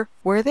banter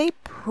where they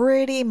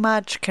pretty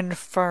much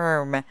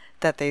confirm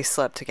that they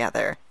slept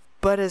together.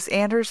 But as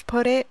Anders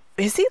put it,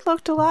 Izzy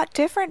looked a lot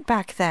different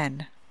back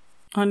then.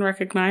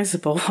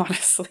 Unrecognizable,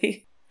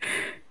 honestly.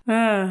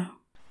 I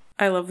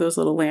love those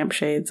little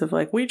lampshades of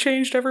like, we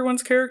changed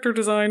everyone's character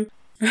design.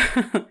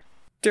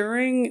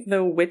 During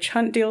the Witch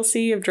Hunt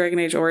DLC of Dragon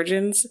Age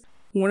Origins,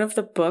 one of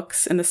the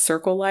books in the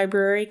Circle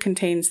library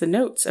contains the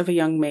notes of a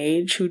young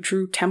mage who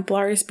drew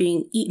Templars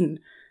being eaten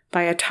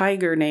by a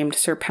tiger named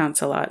Sir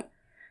Pouncelot.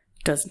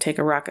 Doesn't take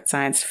a rocket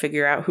science to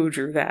figure out who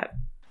drew that.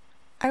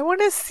 I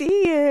want to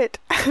see it.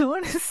 I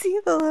want to see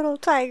the little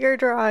tiger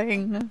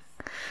drawing.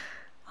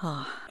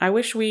 I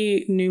wish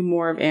we knew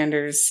more of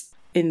Anders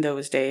in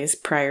those days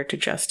prior to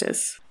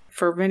Justice,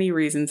 for many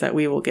reasons that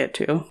we will get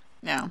to.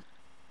 Yeah.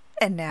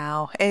 And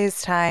now it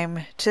is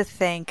time to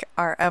thank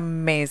our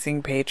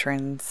amazing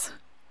patrons.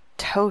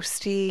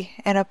 Toasty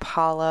and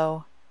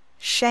Apollo,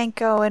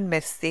 Shanko and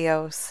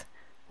Misthios,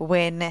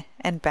 Win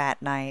and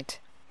Bat Knight,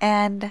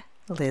 and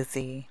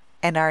Lizzie.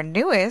 And our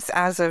newest,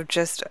 as of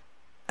just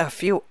a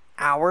few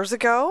hours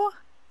ago,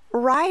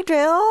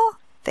 Rydell.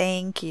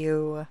 Thank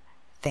you.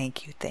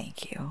 Thank you.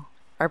 Thank you.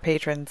 Our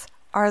patrons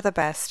are the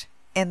best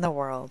in the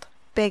world.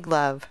 Big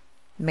love.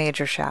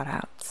 Major shout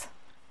outs.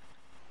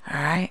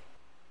 All right.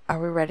 Are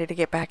we ready to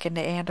get back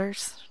into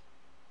Anders?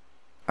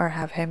 Or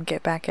have him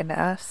get back into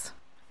us?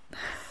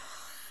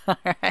 All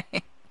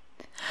right.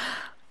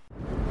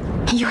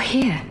 You're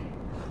here.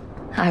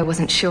 I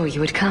wasn't sure you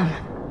would come.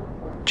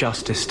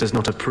 Justice does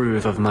not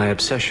approve of my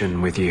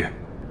obsession with you.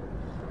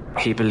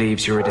 He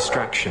believes you're a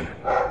distraction.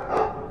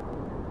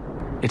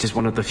 It is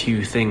one of the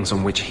few things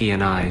on which he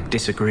and I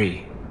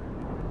disagree.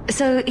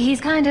 So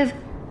he's kind of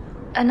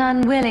an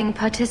unwilling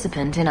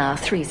participant in our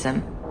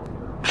threesome.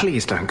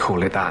 Please don't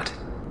call it that.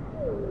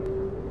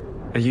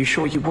 Are you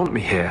sure you want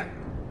me here?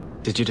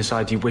 Did you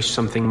decide you wish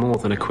something more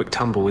than a quick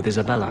tumble with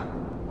Isabella?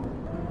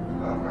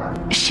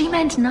 She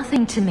meant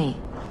nothing to me.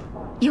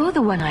 You're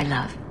the one I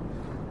love.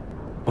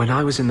 When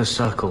I was in the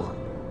circle,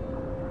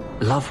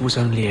 love was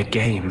only a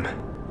game.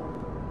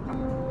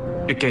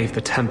 It gave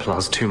the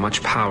Templars too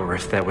much power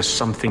if there was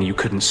something you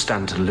couldn't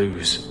stand to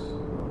lose.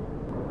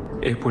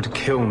 It would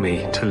kill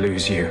me to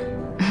lose you.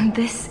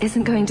 This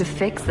isn't going to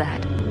fix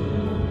that.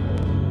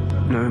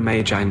 No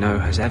mage I know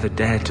has ever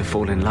dared to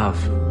fall in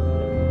love.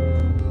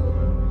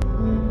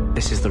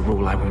 This is the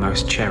rule I will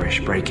most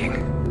cherish breaking.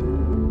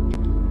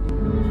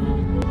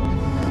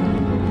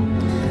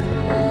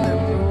 The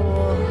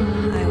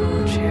rule I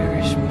will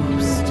cherish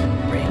most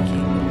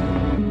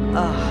breaking.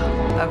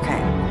 Ugh,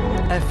 okay.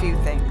 A few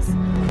things.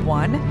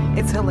 One,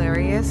 it's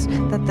hilarious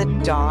that the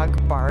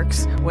dog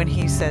barks when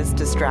he says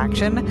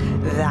distraction.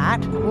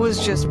 That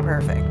was just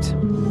perfect.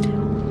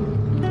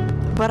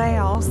 But I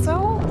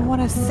also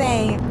want to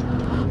say,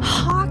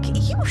 Hawk,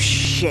 you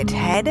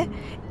shithead.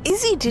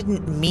 Izzy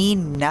didn't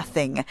mean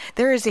nothing.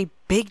 There is a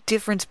big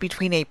difference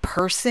between a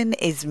person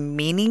is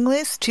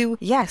meaningless to,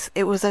 yes,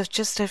 it was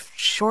just a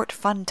short,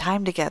 fun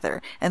time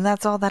together, and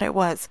that's all that it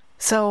was.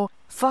 So,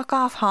 fuck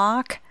off,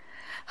 Hawk.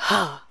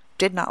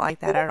 Did not like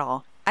that at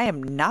all. I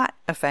am not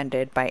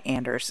offended by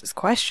Anders'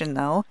 question,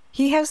 though.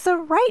 He has the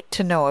right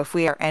to know if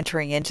we are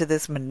entering into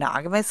this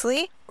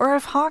monogamously, or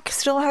if Hawk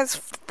still has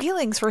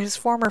feelings for his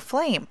former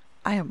flame.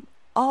 I am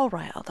all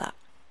riled up.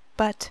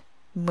 But,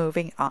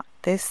 moving on.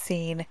 This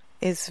scene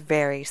is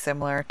very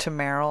similar to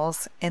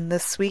Meryl's in the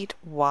sweet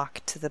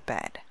walk to the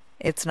bed.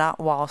 It's not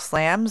wall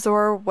slams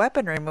or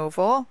weapon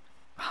removal.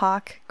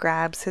 Hawk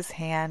grabs his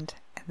hand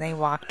and they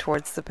walk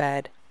towards the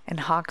bed,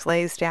 and Hawk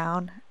lays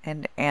down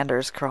and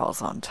Anders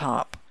crawls on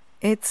top.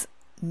 It's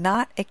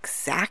not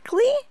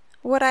exactly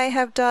what I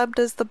have dubbed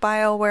as the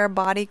BioWare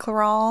body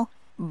crawl,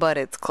 but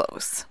it's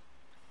close.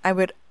 I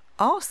would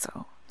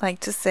also like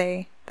to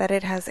say that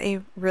it has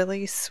a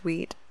really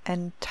sweet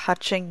and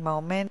touching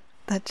moment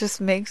that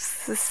just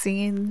makes the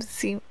scene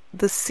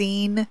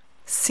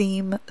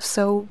seem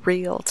so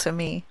real to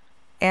me.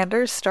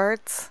 Anders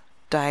starts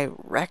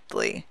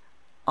directly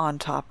on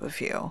top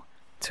of you,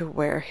 to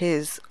where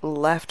his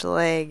left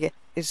leg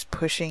is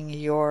pushing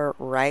your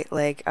right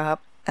leg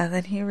up, and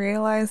then he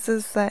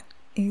realizes that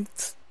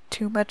it's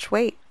too much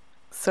weight.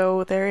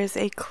 So there is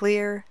a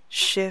clear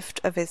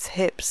shift of his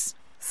hips,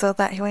 so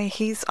that way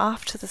he's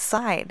off to the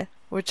side,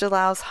 which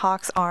allows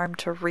Hawk's arm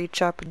to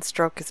reach up and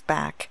stroke his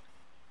back.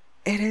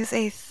 It is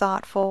a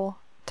thoughtful,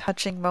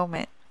 touching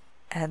moment.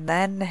 And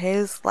then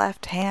his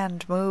left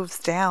hand moves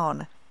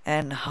down,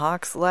 and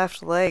Hawk's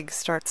left leg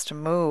starts to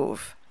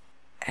move.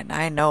 And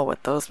I know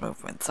what those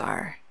movements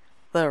are.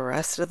 The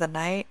rest of the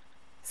night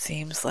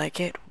seems like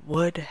it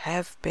would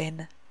have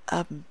been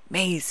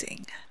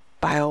amazing.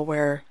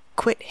 BioWare,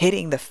 quit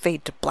hitting the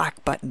fade to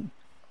black button.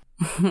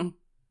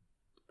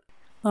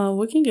 Well,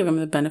 we can give him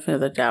the benefit of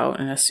the doubt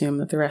and assume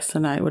that the rest of the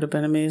night would have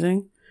been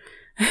amazing.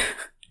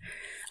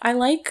 I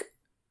like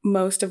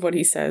most of what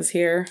he says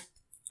here.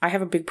 I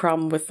have a big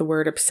problem with the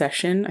word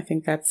obsession. I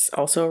think that's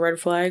also a red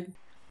flag.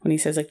 When he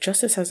says, like,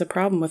 Justice has a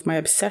problem with my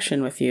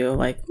obsession with you.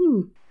 Like,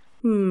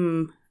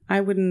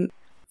 I wouldn't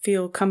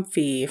feel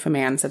comfy if a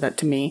man said that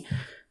to me.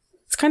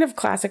 It's kind of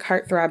classic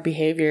heartthrob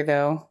behavior,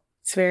 though.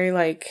 It's very,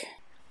 like,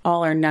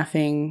 all or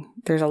nothing.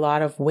 There's a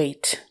lot of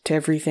weight to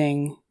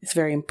everything. It's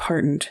very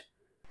important.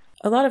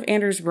 A lot of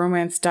Anders'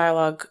 romance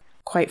dialogue,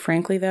 quite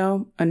frankly,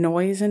 though,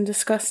 annoys and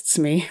disgusts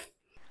me.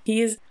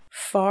 He is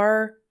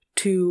far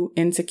too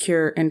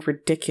insecure and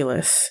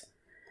ridiculous.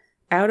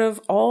 Out of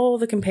all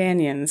the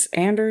companions,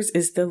 Anders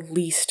is the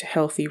least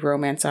healthy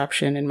romance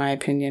option, in my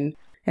opinion,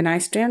 and I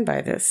stand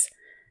by this.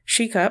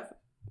 Shekup,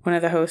 one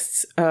of the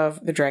hosts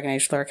of the Dragon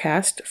Age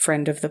Lorecast,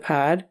 friend of the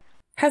pod,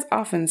 has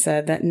often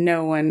said that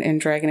no one in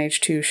Dragon Age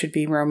 2 should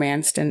be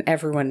romanced and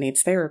everyone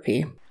needs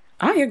therapy.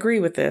 I agree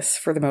with this,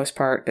 for the most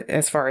part,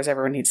 as far as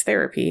everyone needs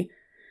therapy.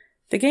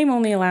 The game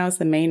only allows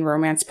the main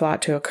romance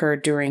plot to occur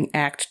during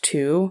Act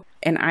 2,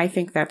 and I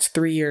think that's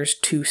 3 years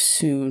too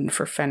soon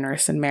for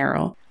Fenris and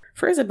Meryl.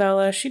 For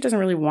Isabella, she doesn't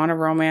really want a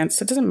romance,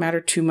 so it doesn't matter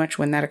too much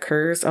when that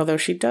occurs, although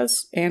she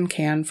does and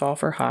can fall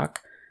for Hawk.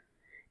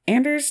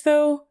 Anders,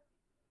 though,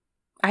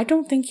 I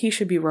don't think he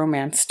should be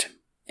romanced.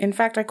 In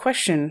fact, I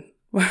question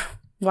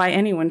why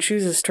anyone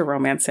chooses to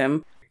romance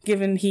him,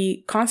 given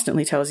he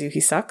constantly tells you he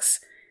sucks,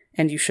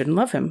 and you shouldn't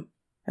love him.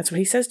 That's what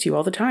he says to you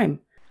all the time.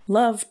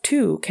 Love,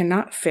 too,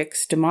 cannot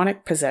fix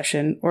demonic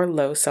possession or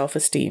low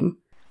self-esteem.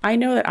 I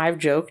know that I've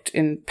joked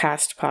in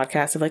past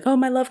podcasts of like, oh,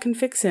 my love can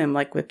fix him,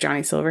 like with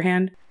Johnny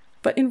Silverhand.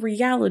 But in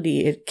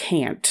reality, it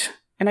can't.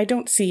 And I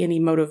don't see any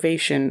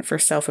motivation for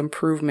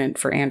self-improvement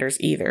for Anders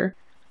either,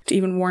 to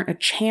even warrant a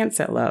chance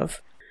at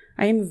love.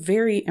 I am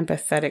very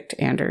empathetic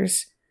to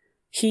Anders.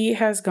 He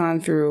has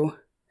gone through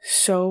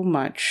so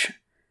much.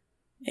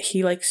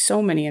 He, like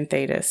so many in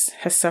Thedas,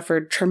 has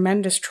suffered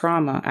tremendous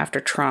trauma after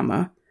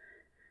trauma.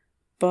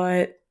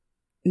 But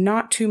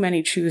not too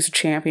many choose to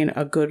champion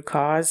a good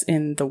cause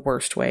in the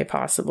worst way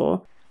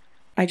possible.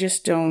 I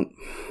just don't...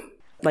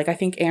 Like, I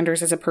think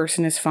Anders as a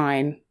person is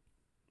fine,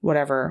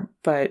 whatever,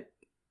 but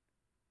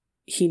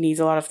he needs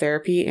a lot of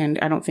therapy, and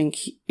I don't think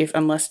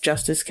unless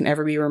justice can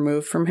ever be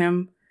removed from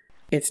him,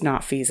 it's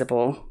not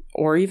feasible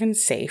or even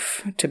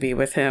safe to be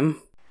with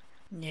him.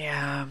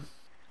 Yeah.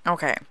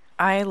 Okay.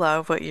 I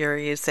love what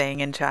Yuri is saying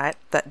in chat,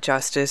 that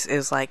justice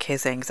is like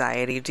his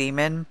anxiety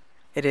demon.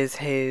 It is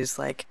his,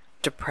 like,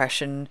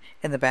 depression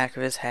in the back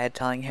of his head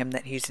telling him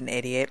that he's an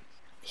idiot,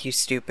 he's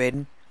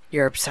stupid,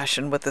 your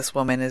obsession with this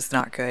woman is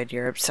not good,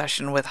 your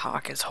obsession with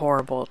Hawke is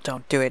horrible,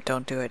 don't do it,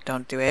 don't do it,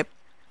 don't do it.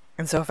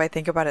 And so if I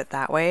think about it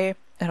that way,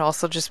 it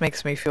also just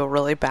makes me feel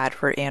really bad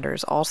for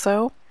Anders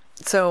also.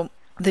 So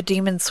the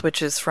demon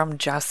switches from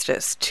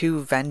justice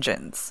to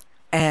vengeance,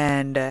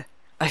 and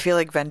I feel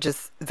like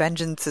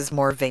vengeance is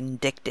more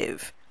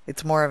vindictive.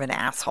 It's more of an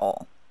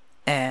asshole.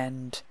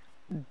 And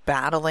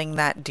battling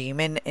that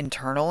demon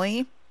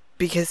internally,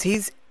 because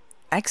he's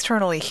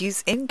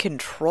in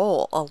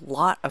control a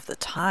lot of the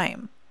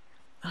time.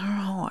 I don't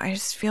know, I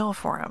just feel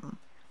for him.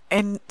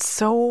 And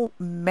so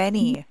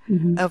many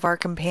of our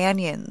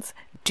companions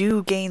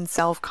do gain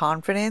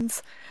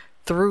self-confidence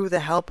through the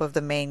help of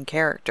the main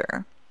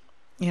character.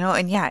 You know,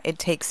 and yeah, it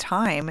takes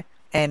time,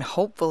 and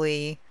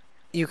hopefully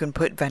you can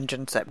put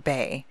vengeance at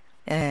bay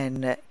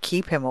and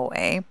keep him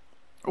away,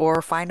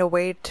 or find a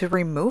way to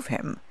remove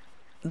him.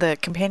 The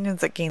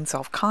companions that gain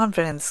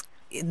self-confidence,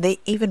 they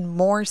even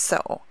more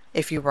so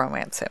if you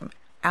romance him.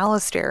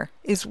 Alistair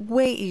is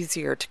way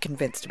easier to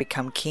convince to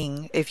become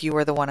king if you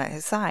are the one at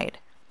his side.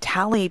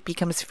 Tally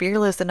becomes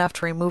fearless enough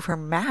to remove her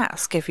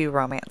mask if you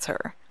romance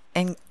her.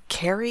 And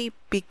Carrie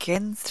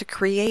begins to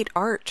create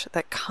art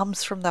that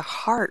comes from the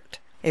heart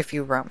if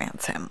you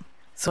romance him.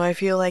 So I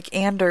feel like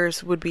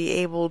Anders would be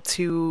able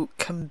to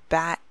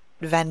combat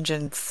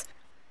vengeance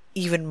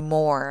even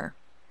more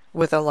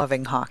with a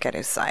loving Hawke at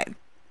his side.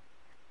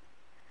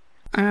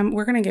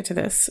 We're going to get to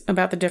this,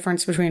 about the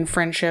difference between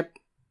friendship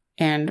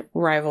and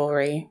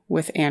rivalry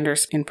with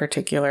Anders in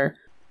particular.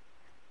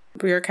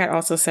 Bearcat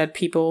also said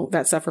people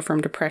that suffer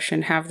from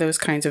depression have those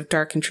kinds of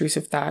dark,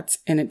 intrusive thoughts,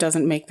 and it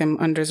doesn't make them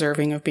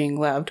undeserving of being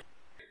loved.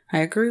 I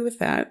agree with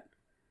that.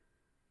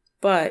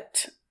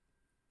 But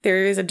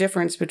there is a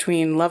difference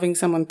between loving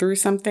someone through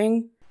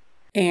something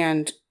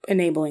and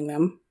enabling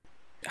them.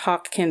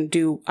 Hawke can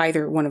do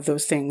either one of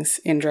those things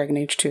in Dragon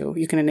Age 2.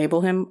 You can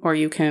enable him, or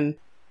you can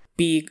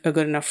be a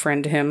good enough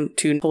friend to him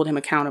to hold him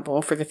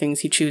accountable for the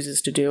things he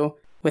chooses to do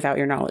without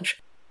your knowledge.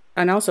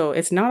 And also,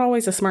 it's not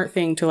always a smart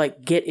thing to,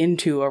 like, get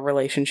into a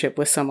relationship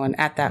with someone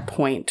at that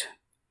point.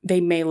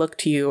 They may look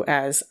to you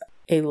as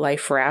a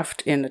life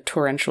raft in a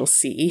torrential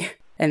sea,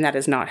 and that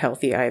is not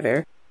healthy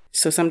either.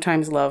 So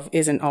sometimes love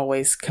isn't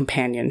always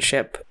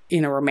companionship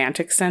in a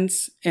romantic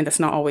sense, and that's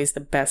not always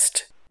the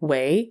best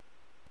way.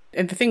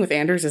 And the thing with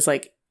Anders is,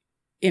 like,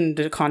 in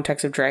the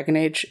context of Dragon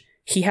Age,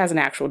 he has an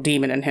actual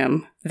demon in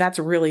him. That's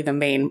really the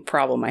main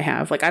problem I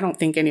have. Like, I don't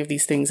think any of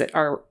these things that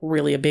are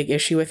really a big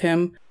issue with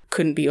him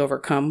couldn't be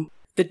overcome.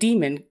 The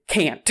demon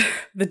can't.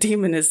 The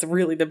demon is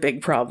really the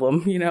big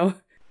problem, you know?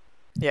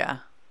 Yeah.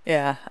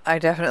 Yeah. I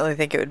definitely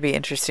think it would be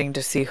interesting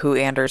to see who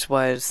Anders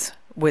was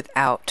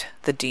without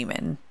the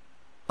demon.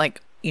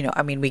 Like, you know,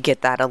 I mean, we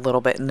get that a little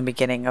bit in the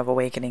beginning of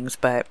Awakenings,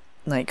 but,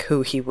 like,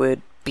 who he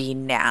would be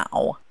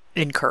now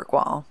in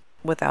Kirkwall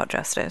without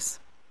justice.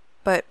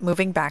 But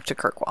moving back to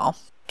Kirkwall,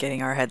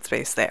 getting our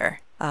headspace there.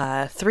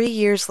 3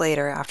 years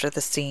later after the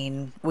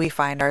scene, we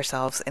find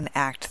ourselves in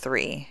Act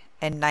 3,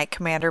 and Knight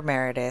Commander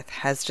Meredith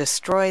has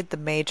destroyed the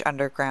Mage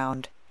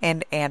Underground,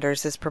 and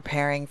Anders is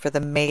preparing for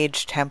the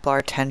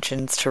Mage-Templar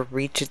tensions to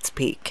reach its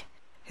peak.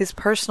 His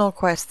personal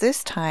quest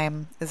this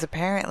time is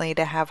apparently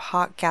to have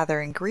Hawke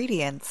gather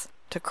ingredients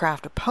to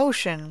craft a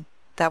potion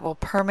that will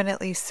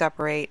permanently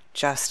separate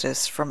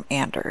Justice from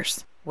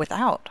Anders,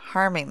 without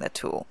harming the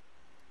tool.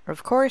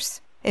 Of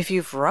course, if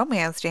you've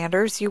romanced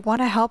Anders, you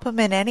want to help him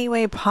in any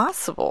way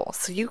possible,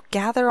 so you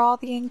gather all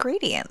the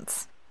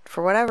ingredients.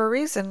 For whatever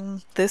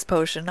reason, this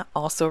potion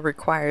also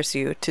requires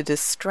you to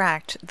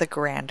distract the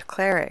Grand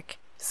Cleric,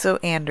 so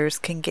Anders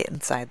can get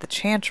inside the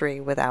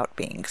Chantry without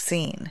being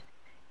seen.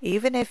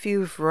 Even if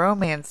you've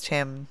romanced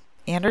him,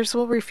 Anders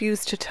will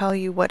refuse to tell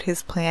you what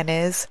his plan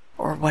is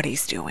or what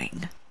he's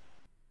doing.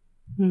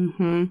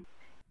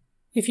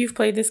 If you've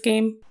played this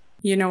game,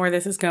 you know where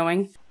this is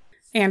going.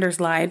 Anders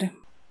lied.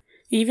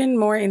 Even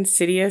more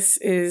insidious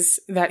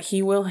is that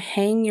he will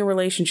hang your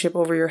relationship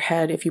over your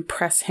head if you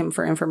press him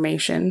for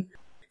information.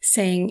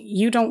 saying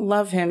you don't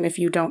love him if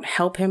you don't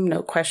help him,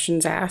 no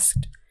questions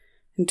asked.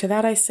 And to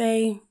that I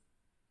say,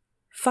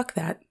 fuck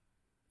that.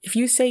 If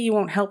you say you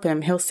won't help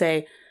him, he'll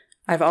say,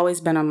 I've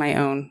always been on my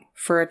own.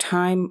 For a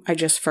time, I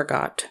just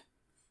forgot.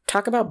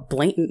 Talk about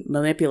blatant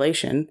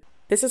manipulation.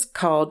 This is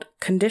called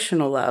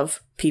conditional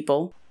love,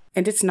 people,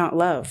 and it's not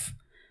love.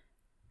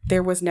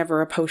 There was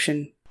never a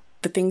potion.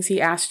 The things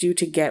he asked you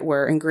to get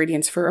were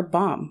ingredients for a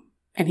bomb,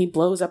 and he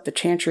blows up the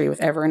chantry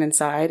with everyone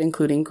inside,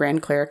 including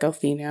Grand Cleric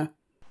Althena,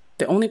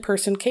 the only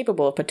person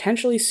capable of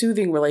potentially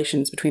soothing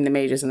relations between the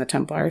mages and the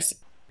Templars.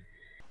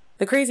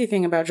 The crazy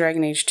thing about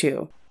Dragon Age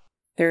 2,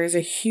 there is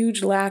a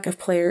huge lack of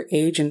player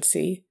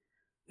agency.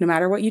 No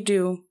matter what you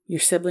do, your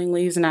sibling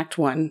leaves in Act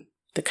 1,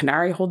 the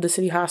Qunari hold the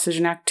city hostage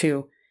in Act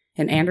 2,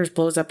 and Anders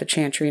blows up the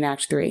chantry in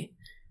Act 3.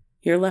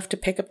 You're left to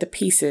pick up the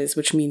pieces,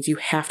 which means you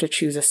have to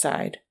choose a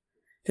side.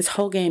 This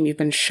whole game you've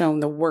been shown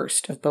the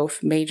worst of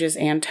both mages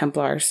and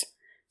Templars,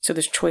 so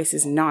this choice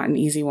is not an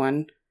easy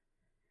one.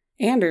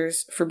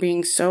 Anders, for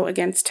being so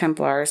against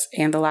Templars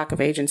and the lack of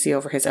agency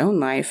over his own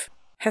life,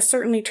 has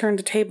certainly turned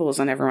the tables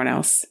on everyone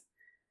else.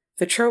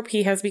 The trope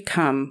he has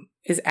become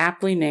is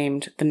aptly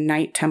named the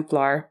Knight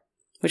Templar,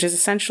 which is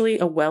essentially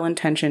a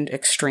well-intentioned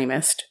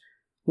extremist,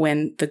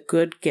 when the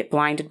good get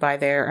blinded by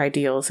their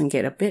ideals and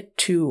get a bit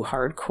too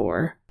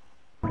hardcore.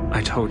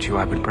 I told you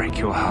I would break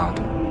your heart.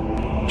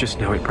 Just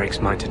know it breaks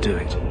mine to do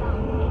it.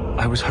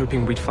 I was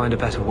hoping we'd find a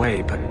better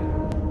way, but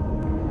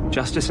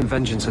justice and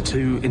vengeance are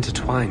too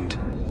intertwined.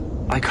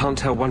 I can't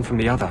tell one from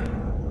the other.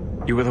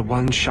 You are the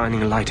one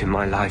shining light in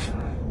my life.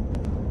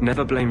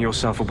 Never blame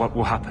yourself for what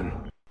will happen.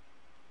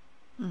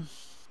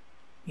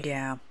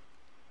 Yeah.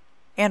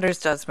 Anders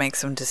does make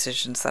some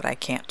decisions that I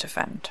can't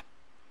defend.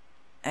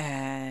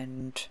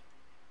 And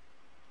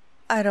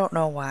I don't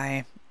know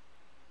why,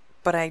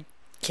 but I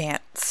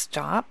can't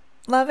stop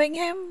loving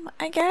him,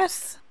 I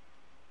guess.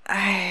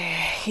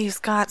 He's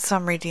got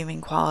some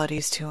redeeming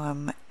qualities to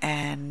him,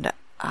 and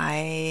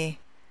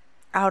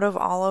out of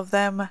all of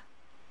them,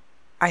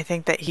 I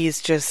think that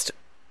he's just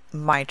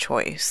my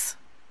choice,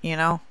 you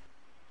know?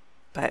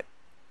 But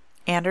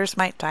Anders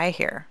might die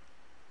here.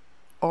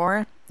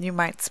 Or you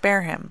might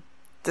spare him,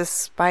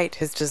 despite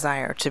his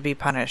desire to be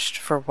punished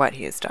for what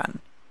he has done.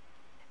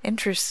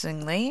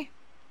 Interestingly,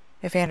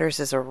 if Anders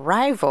is a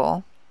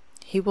rival,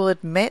 he will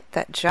admit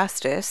that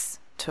justice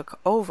took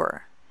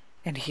over,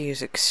 and he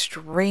is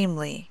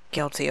extremely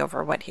guilty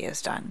over what he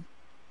has done.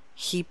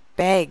 He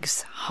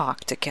begs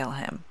Hawke to kill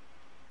him,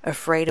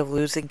 afraid of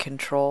losing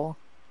control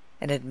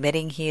and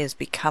admitting he has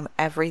become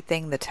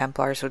everything the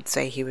Templars would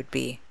say he would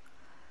be.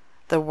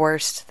 The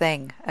worst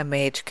thing a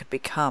mage could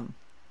become,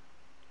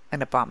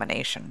 an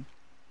abomination.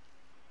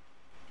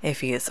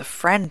 If he is a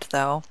friend,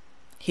 though,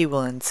 he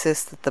will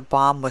insist that the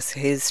bomb was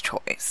his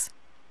choice,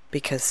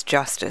 because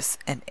Justice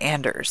and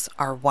Anders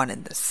are one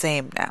and the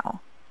same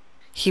now.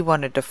 He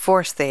wanted to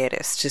force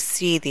Theodas to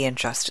see the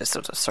injustice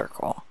of the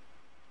Circle,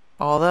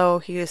 although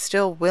he is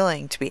still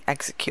willing to be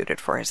executed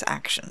for his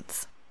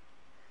actions.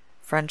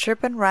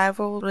 Friendship and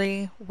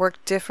rivalry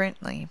work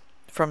differently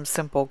from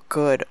simple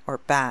good or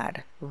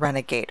bad,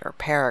 renegade or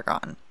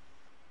paragon.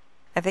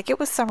 I think it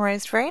was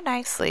summarized very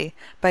nicely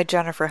by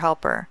Jennifer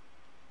Helper,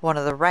 one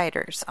of the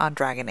writers on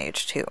Dragon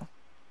Age 2.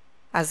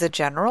 As a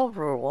general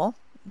rule,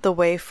 the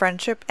way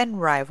friendship and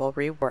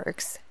rivalry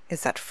works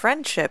is that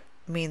friendship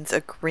means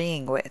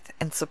agreeing with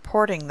and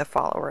supporting the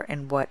follower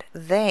in what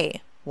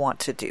they want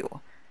to do,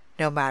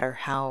 no matter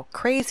how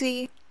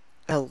crazy,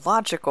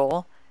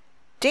 illogical,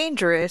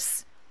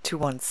 dangerous to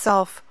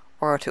oneself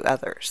or to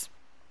others.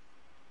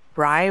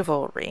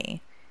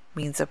 Rivalry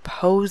means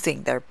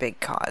opposing their big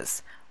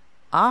cause,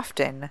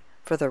 often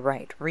for the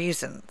right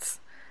reasons,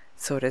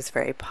 so it is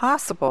very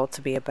possible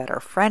to be a better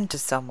friend to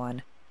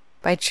someone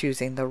by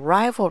choosing the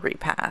rivalry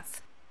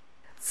path,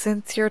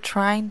 since you're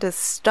trying to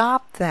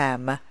stop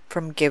them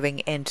from giving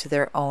in to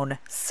their own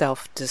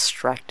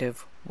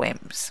self-destructive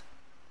whims.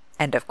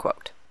 End of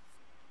quote.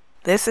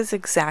 This is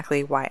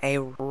exactly why a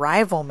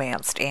rival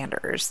man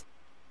Anders,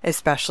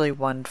 especially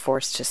one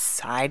forced to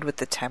side with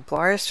the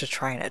Templars to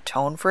try and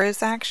atone for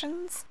his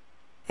actions,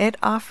 it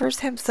offers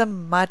him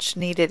some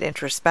much-needed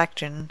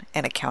introspection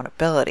and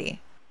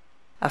accountability.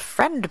 A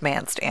friend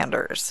man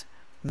Anders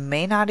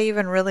may not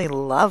even really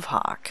love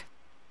Hawke.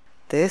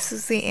 This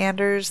is the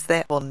Anders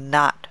that will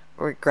not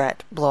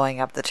regret blowing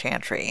up the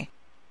Chantry,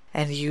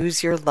 and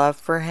use your love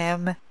for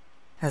him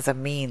as a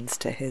means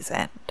to his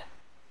end.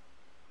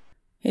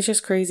 It's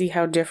just crazy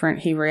how different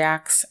he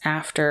reacts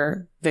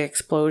after the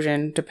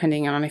explosion,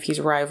 depending on if he's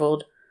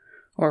rivaled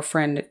or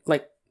friend,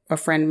 like a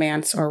friend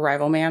manse or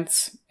rival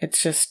manse.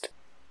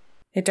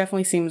 It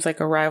definitely seems like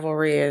a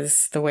rivalry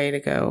is the way to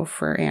go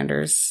for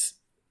Anders.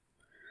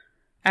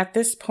 At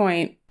this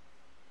point,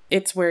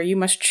 it's where you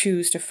must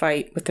choose to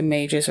fight with the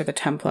mages or the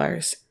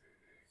Templars.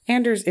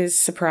 Anders is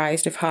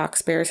surprised if Hawke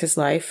spares his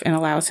life and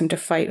allows him to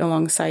fight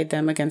alongside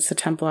them against the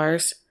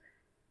Templars.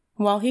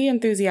 While he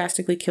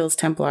enthusiastically kills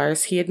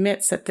Templars, he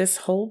admits that this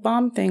whole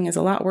bomb thing is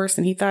a lot worse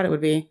than he thought it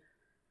would be.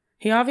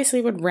 He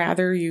obviously would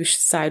rather you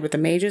side with the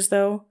mages,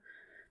 though.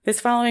 This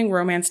following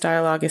romance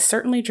dialogue is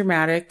certainly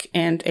dramatic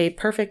and a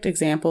perfect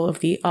example of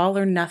the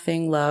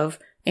all-or-nothing love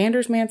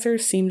Anders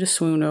Mancers seem to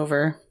swoon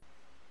over.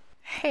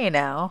 Hey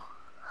now.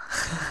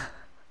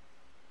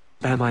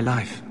 Spare my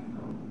life.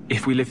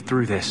 If we live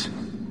through this,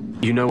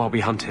 you know I'll be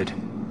hunted.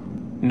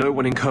 No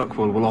one in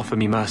Kirkwall will offer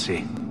me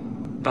mercy.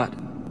 But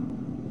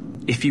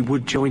if you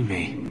would join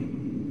me,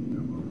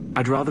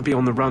 I'd rather be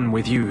on the run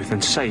with you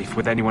than safe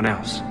with anyone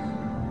else.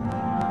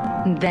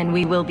 Then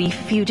we will be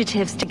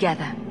fugitives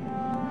together.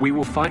 We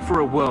will fight for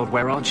a world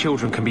where our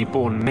children can be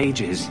born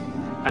mages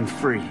and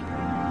free.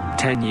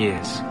 10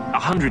 years,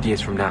 100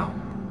 years from now,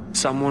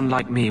 someone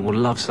like me will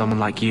love someone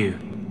like you.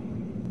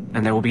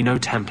 And there will be no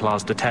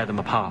Templars to tear them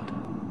apart.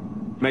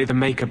 May the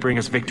Maker bring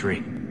us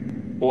victory,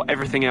 or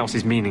everything else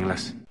is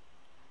meaningless.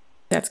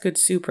 That's good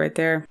soup right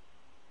there.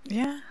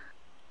 Yeah.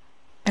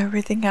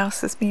 Everything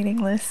else is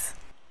meaningless.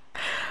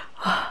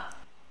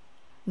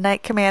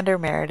 Knight Commander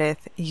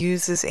Meredith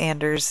uses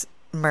Anders'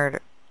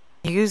 murder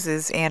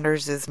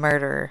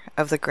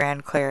of the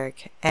Grand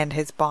Cleric and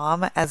his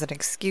bomb as an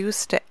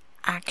excuse to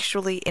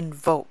actually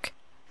invoke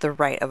the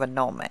Rite of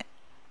Annulment,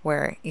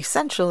 where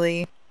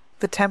essentially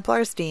the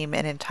Templars deem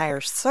an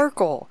entire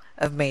circle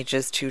of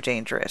mages too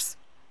dangerous,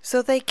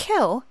 so they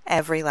kill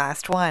every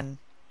last one.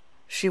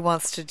 She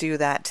wants to do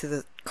that to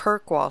the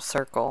Kirkwall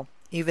Circle,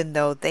 even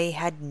though they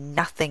had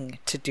nothing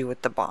to do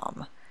with the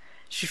bomb.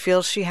 She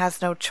feels she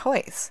has no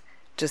choice,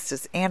 just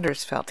as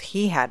Anders felt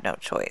he had no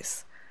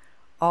choice,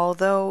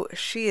 although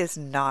she is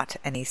not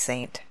any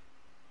saint.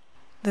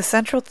 The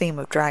central theme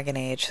of Dragon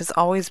Age has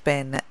always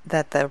been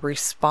that the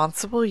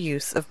responsible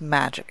use of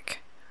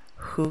magic.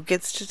 Who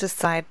gets to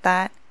decide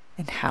that,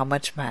 and how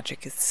much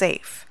magic is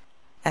safe?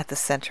 At the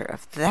center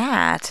of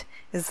that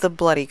is the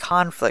bloody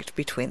conflict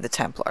between the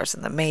Templars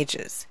and the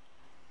mages.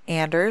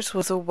 Anders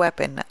was a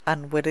weapon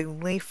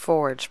unwittingly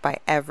forged by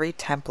every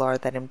Templar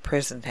that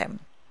imprisoned him,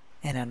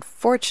 and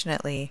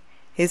unfortunately,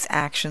 his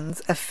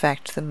actions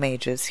affect the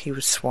mages he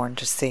was sworn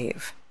to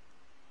save.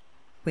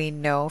 We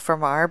know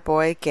from our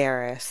boy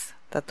Garrus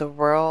that the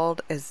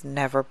world is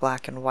never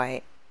black and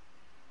white,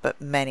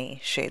 but many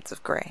shades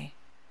of gray.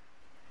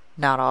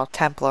 Not all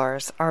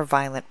Templars are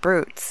violent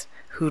brutes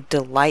who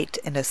delight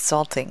in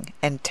assaulting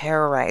and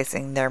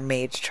terrorizing their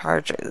mage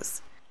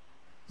charges.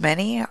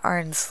 Many are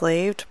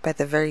enslaved by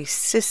the very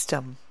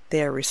system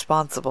they are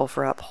responsible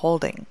for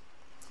upholding,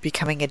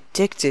 becoming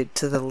addicted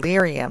to the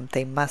lyrium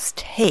they must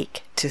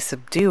take to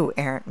subdue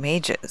errant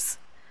mages.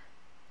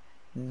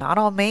 Not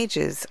all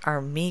mages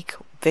are meek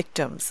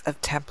victims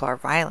of Templar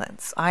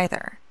violence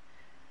either.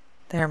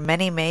 There are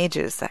many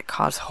mages that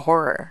cause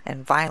horror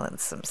and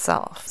violence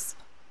themselves,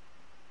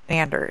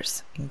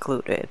 Anders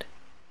included.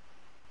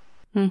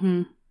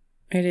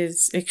 It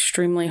is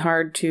extremely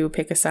hard to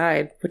pick a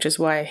side, which is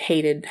why I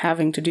hated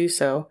having to do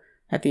so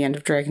at the end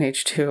of Dragon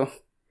Age 2.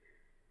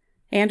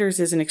 Anders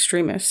is an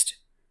extremist.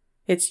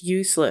 It's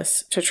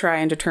useless to try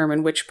and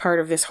determine which part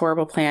of this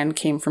horrible plan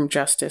came from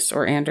Justice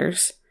or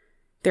Anders.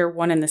 They're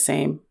one and the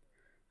same.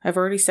 I've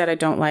already said I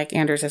don't like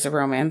Anders as a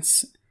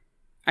romance.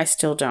 I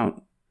still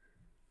don't.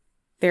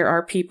 There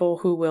are people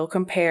who will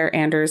compare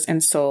Anders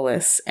and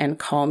Solas and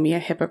call me a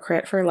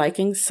hypocrite for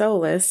liking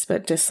Solas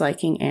but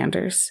disliking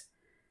Anders.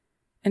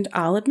 And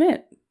I'll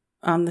admit,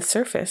 on the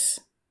surface,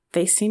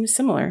 they seem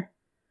similar.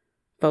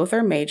 Both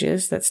are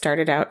mages that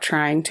started out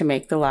trying to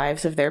make the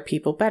lives of their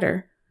people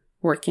better,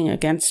 working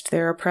against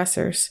their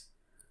oppressors.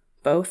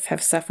 Both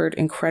have suffered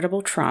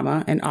incredible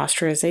trauma and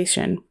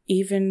ostracization,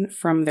 even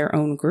from their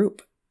own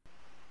group.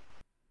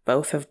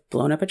 Both have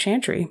blown up a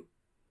chantry.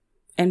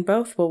 And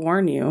both will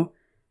warn you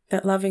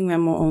that loving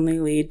them will only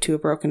lead to a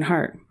broken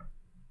heart.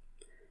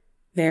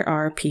 There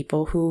are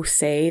people who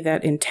say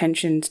that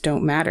intentions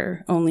don't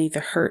matter, only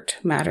the hurt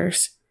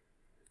matters.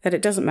 That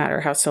it doesn't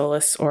matter how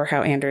Solas or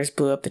how Anders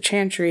blew up the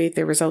chantry,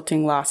 the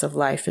resulting loss of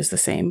life is the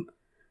same.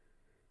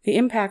 The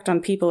impact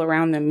on people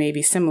around them may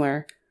be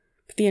similar,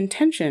 but the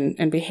intention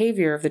and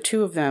behavior of the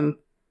two of them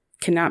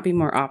cannot be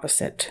more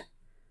opposite.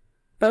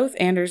 Both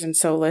Anders and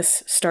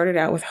Solas started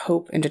out with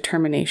hope and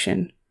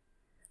determination.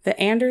 The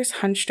Anders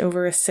hunched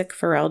over a sick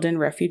Ferelden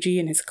refugee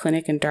in his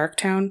clinic in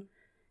Darktown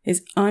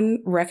is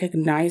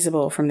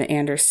unrecognizable from the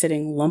Anders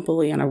sitting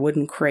lumpily on a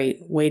wooden crate,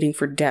 waiting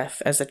for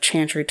death as the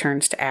chantry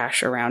turns to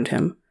ash around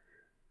him.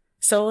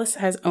 Solas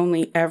has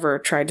only ever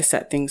tried to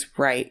set things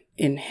right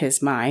in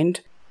his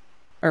mind.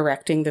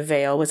 Erecting the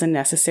veil was a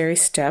necessary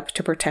step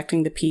to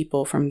protecting the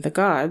people from the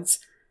gods,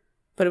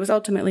 but it was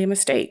ultimately a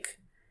mistake,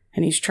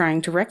 and he's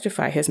trying to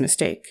rectify his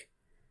mistake.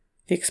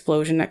 The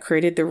explosion that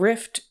created the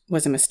rift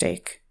was a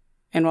mistake,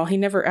 and while he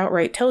never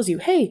outright tells you,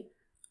 "Hey,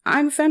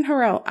 I'm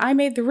Fen'Harel, I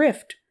made the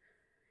rift,"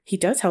 he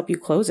does help you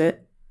close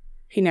it.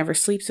 He never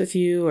sleeps with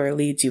you or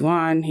leads you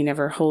on. He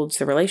never holds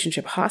the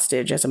relationship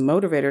hostage as a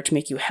motivator to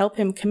make you help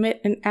him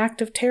commit an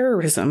act of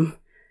terrorism.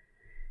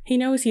 He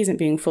knows he isn't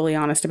being fully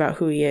honest about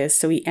who he is,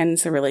 so he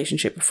ends the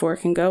relationship before it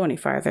can go any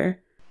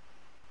farther.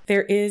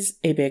 There is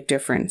a big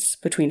difference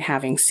between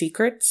having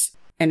secrets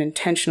and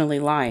intentionally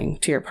lying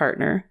to your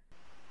partner.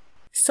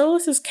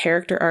 Solas's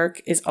character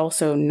arc is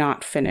also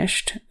not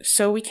finished,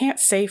 so we can't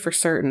say for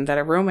certain that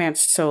a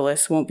romanced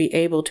Solas won't be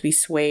able to be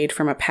swayed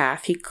from a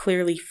path he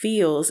clearly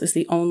feels is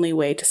the only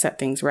way to set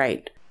things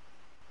right.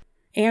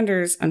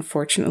 Anders,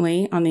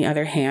 unfortunately, on the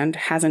other hand,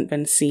 hasn't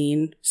been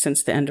seen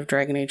since the end of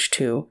Dragon Age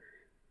 2,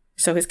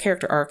 so his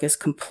character arc is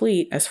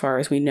complete as far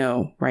as we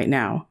know right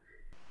now.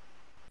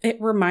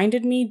 It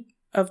reminded me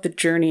of the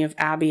journey of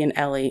Abby and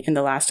Ellie in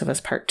The Last of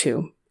Us Part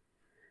 2.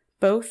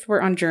 Both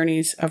were on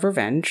journeys of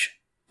revenge,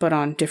 but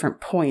on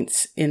different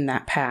points in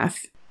that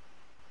path.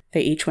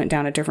 They each went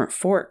down a different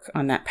fork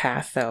on that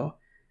path, though.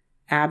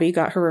 Abby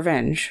got her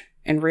revenge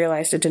and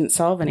realized it didn't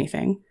solve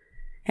anything,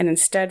 and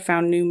instead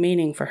found new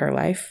meaning for her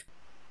life.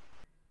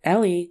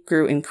 Ellie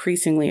grew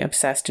increasingly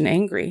obsessed and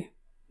angry,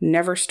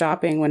 never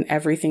stopping when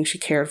everything she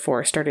cared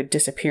for started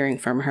disappearing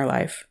from her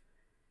life.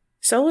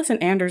 Solas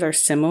and Anders are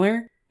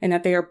similar in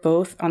that they are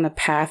both on the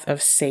path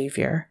of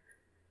savior.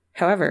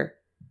 However,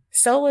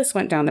 Solas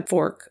went down the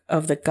fork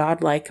of the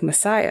godlike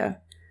Messiah,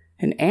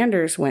 and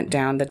Anders went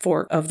down the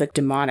fork of the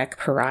demonic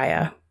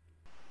pariah.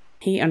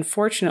 He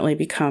unfortunately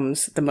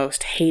becomes the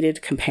most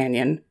hated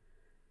companion,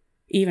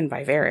 even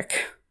by Varric,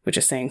 which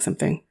is saying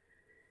something.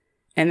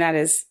 And that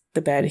is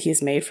the bed he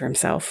has made for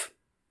himself.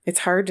 It's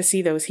hard to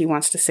see those he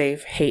wants to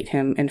save hate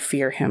him and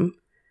fear him.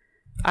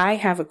 I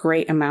have a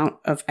great amount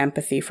of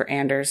empathy for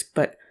Anders,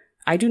 but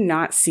I do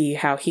not see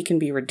how he can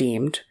be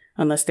redeemed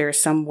unless there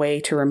is some way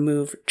to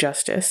remove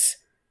justice.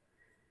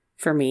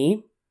 For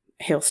me,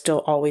 he'll still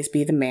always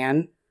be the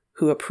man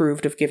who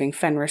approved of giving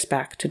Fenris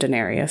back to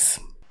Daenerys.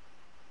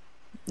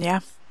 Yeah.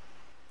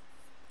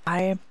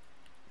 I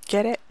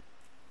get it.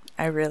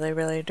 I really,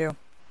 really do.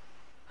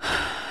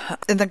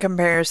 In the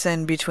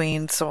comparison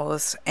between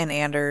Solas and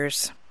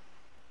Anders,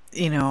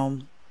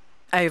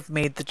 I've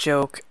made the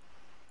joke,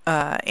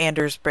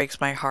 Anders breaks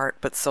my heart,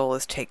 but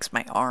Solas takes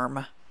my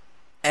arm.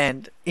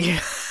 And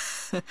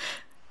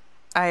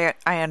I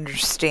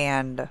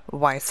understand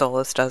why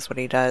Solas does what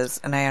he does,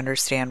 and I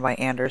understand why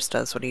Anders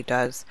does what he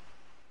does.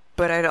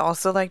 But I'd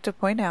also like to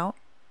point out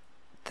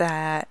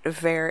that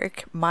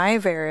my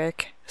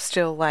Varric,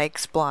 still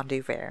likes Blondie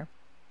Vare.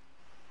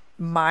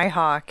 My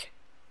Hawk,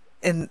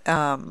 and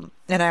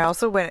I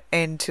also went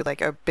into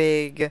like a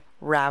big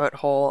rabbit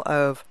hole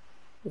of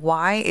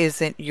why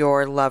isn't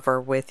your lover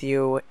with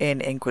you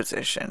in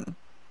Inquisition,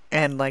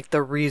 and like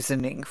the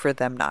reasoning for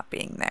them not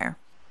being there.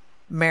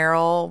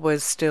 Meryl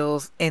was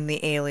still in the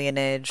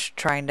alienage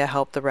trying to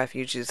help the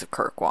refugees of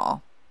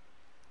Kirkwall,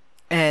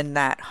 and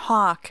that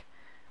Hawk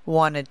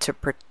wanted to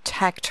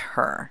protect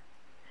her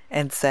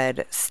and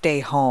said, "Stay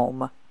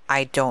home,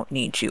 I don't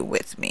need you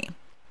with me."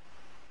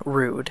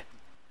 Rude.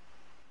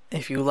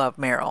 If you love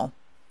Meryl,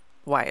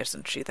 why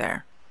isn't she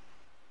there?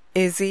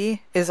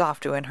 Izzy is off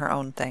doing her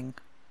own thing.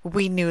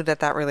 We knew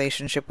that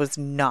relationship was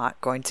not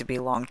going to be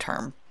long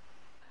term.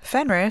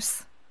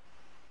 Fenris,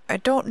 I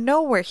don't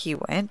know where he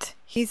went.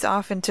 He's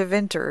off into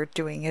Winter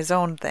doing his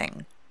own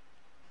thing.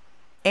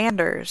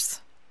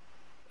 Anders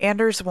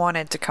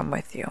wanted to come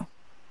with you.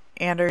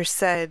 Anders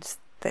said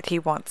that he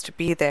wants to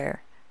be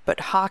there, but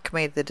Hawk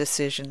made the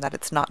decision that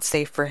it's not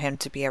safe for him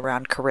to be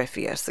around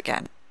Corypheus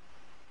again,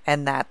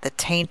 and that the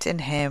taint in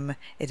him,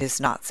 it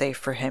is not safe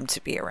for him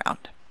to be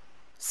around.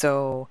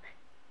 So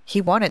he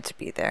wanted to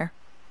be there,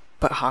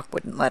 but Hawk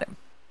wouldn't let him.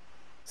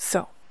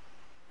 So,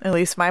 at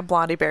least my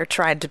Blondie Bear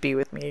tried to be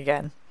with me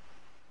again.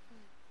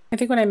 I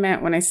think what I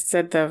meant when I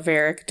said the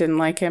Varric didn't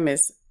like him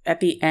is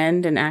at the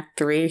end in Act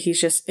 3,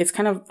 it's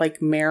kind of like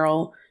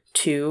Meryl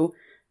 2.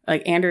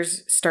 Like,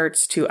 Anders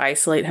starts to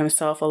isolate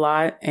himself a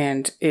lot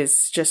and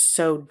is just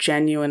so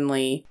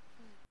genuinely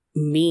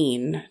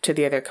mean to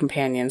the other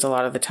companions a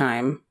lot of the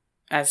time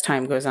as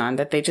time goes on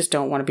that they just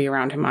don't want to be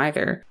around him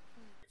either.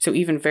 So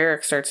even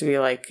Varric starts to be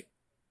like,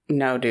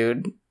 no,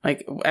 dude.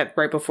 Like,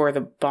 right before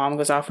the bomb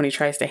goes off, when he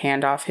tries to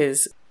hand off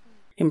his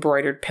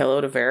embroidered pillow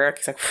to Varric,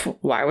 he's like,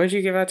 why would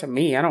you give that to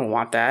me? I don't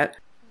want that.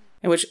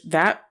 And which,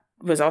 that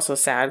was also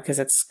sad, because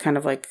it's kind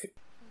of like,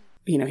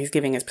 he's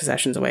giving his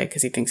possessions away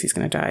because he thinks he's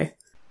going to die.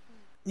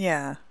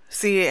 Yeah.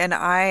 See, and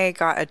I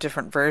got a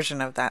different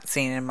version of that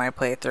scene in my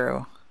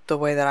playthrough. The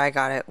way that I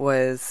got it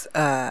was,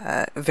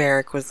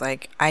 Varric was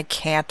like, I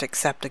can't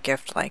accept a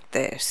gift like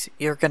this.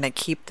 You're going to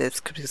keep this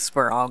because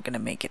we're all going to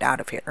make it out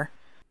of here.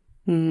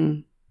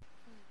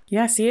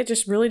 Yeah, see, it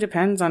just really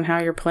depends on how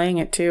you're playing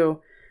it,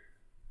 too.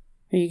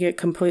 You get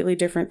completely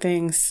different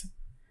things.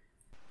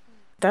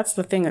 That's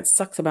the thing that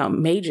sucks about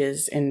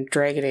mages in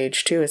Dragon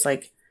Age 2, is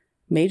like,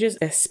 mages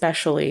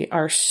especially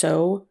are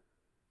so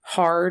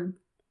hard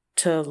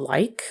to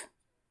like.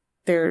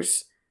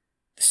 There's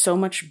so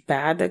much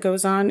bad that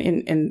goes on,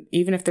 and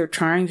even if they're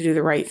trying to do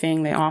the right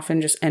thing, they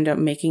often just end up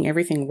making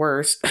everything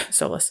worse.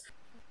 Solas.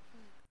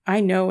 I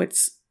know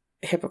it's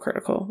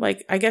hypocritical.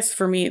 Like, I guess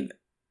for me,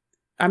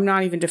 I'm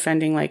not even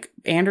defending, like,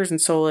 Anders and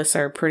Solas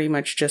are pretty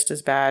much just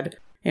as bad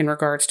in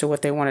regards to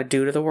what they want to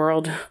do to the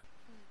world.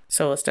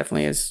 Solas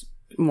definitely is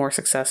more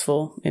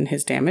successful in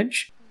his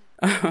damage.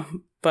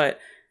 But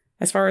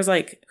as far as,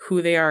 like,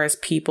 who they are as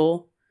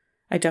people,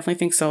 I definitely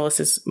think Solas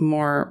is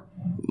more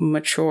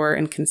mature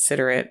and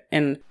considerate.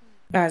 And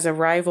As a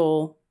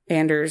rival,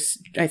 Anders,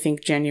 I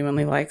think,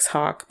 genuinely likes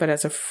Hawk, but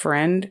as a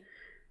friend,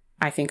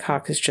 I think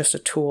Hawk is just a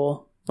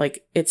tool.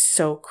 Like, it's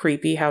so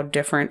creepy how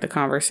different the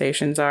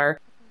conversations are.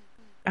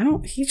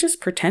 He's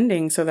just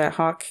pretending so that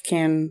Hawk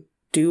can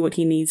do what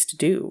he needs to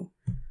do.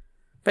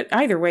 But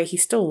either way, he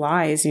still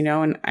lies,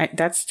 and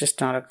that's just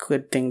not a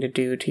good thing to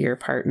do to your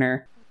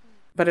partner.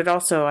 But it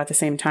also, at the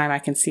same time, I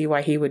can see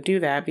why he would do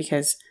that,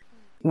 because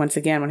once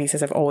again, when he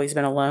says, I've always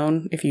been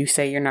alone, if you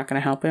say you're not going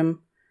to help him,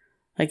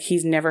 like,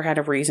 he's never had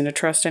a reason to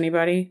trust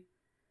anybody.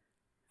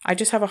 I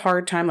just have a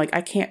hard time, like,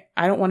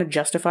 I don't want to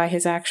justify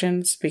his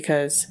actions,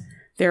 because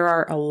there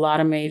are a lot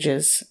of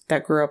mages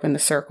that grew up in the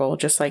circle,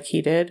 just like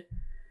he did,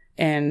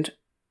 and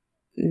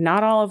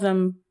not all of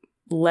them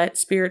let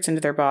spirits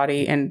into their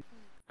body. And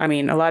I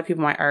mean, a lot of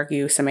people might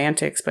argue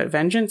semantics, but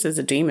vengeance is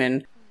a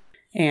demon.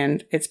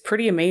 And it's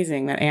pretty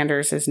amazing that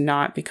Anders has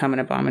not become an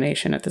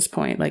abomination at this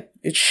point. Like,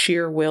 it's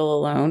sheer will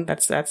alone.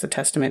 That's a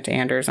testament to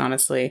Anders,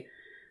 honestly.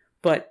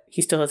 But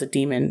he still has a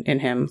demon in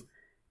him.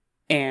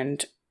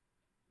 And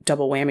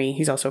double whammy,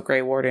 he's also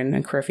Grey Warden,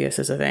 and Corypheus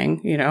is a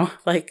thing,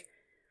 Like,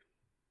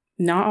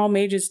 not all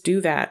mages do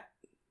that.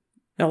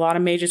 A lot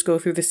of mages go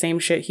through the same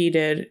shit he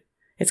did.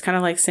 It's kind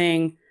of like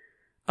saying,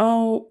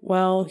 oh,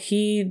 well,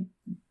 he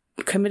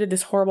committed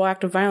this horrible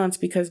act of violence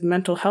because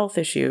mental health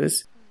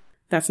issues.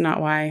 That's not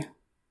why.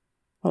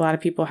 A lot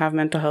of people have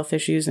mental health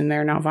issues and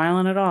they're not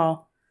violent at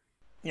all.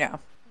 Yeah.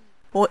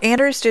 Well,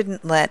 Anders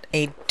didn't let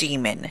a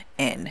demon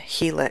in.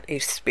 He let a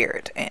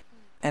spirit in.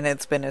 And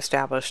it's been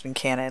established in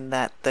canon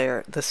that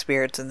the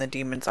spirits and the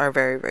demons are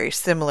very, very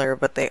similar,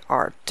 but they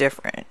are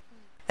different.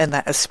 And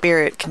that a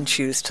spirit can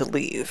choose to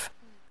leave,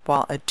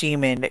 while a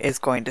demon is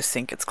going to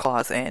sink its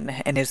claws in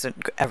and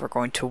isn't ever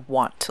going to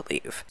want to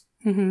leave.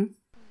 Mm-hmm.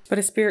 But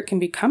a spirit can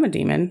become a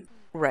demon.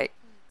 Right.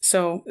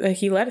 So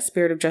he let a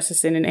spirit of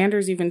justice in, and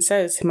Anders even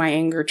says, my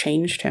anger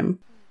changed him.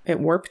 It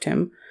warped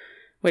him,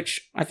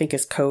 which I think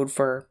is code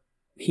for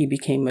he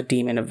became a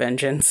demon of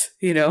vengeance,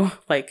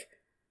 Like,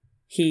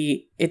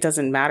 it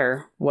doesn't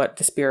matter what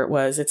the spirit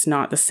was. It's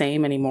not the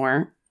same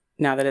anymore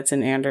now that it's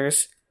in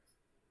Anders.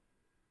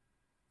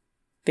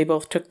 They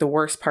both took the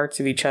worst parts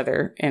of each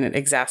other and it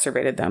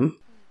exacerbated them.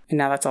 And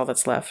now that's all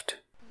that's left.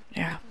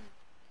 Yeah.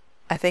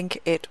 I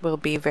think it will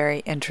be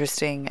very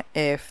interesting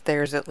if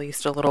there's at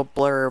least a little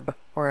blurb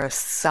or a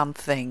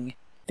something.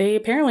 They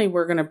apparently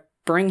were going to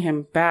bring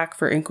him back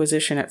for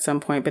Inquisition at some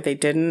point, but they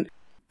didn't.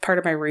 Part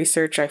of my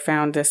research, I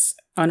found this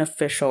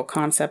unofficial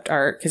concept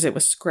art, because it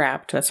was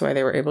scrapped. That's why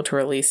they were able to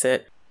release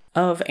it,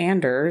 of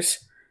Anders.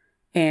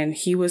 And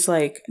he was,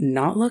 like,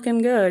 not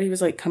looking good. He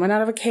was, like, coming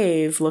out of a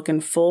cave,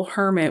 looking full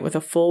hermit with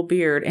a full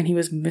beard, and he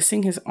was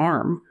missing his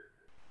arm.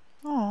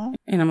 Aww.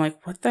 And I'm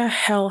like, what the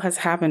hell has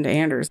happened to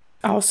Anders?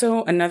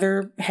 Also,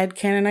 another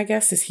headcanon, I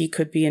guess, is he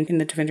could be in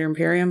the Tevinter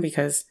Imperium,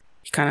 because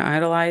he kind of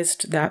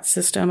idolized that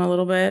system a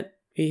little bit,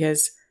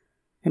 because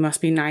it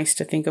must be nice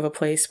to think of a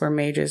place where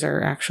mages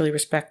are actually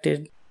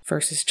respected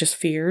versus just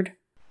feared,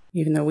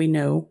 even though we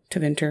know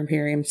Tevinter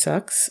Imperium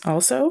sucks.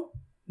 Also,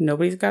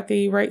 nobody's got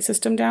the right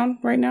system down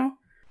right now.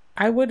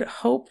 I would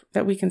hope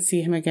that we can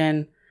see him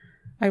again.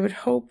 I would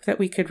hope that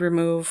we could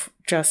remove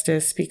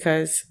Justice,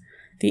 because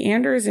the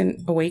Anders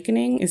in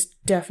Awakening is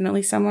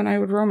definitely someone I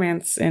would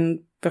romance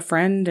and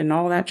befriend and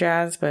all that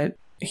jazz, but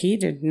he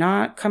did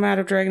not come out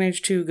of Dragon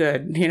Age 2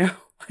 good,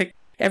 Like,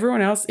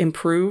 everyone else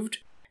improved,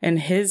 and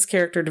his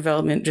character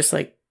development just,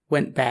 like,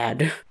 went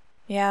bad.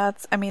 Yeah,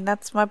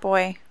 that's my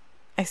boy.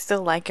 I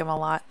still like him a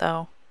lot,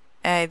 though.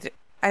 I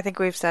think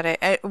we've said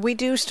it. We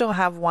do still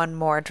have one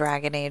more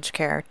Dragon Age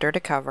character to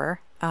cover.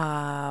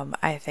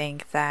 I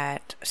think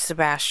that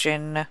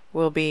Sebastian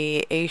will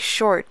be a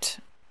short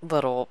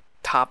little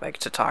topic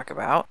to talk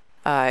about,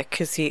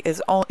 because he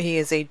is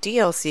a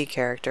DLC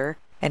character,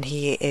 and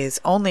he is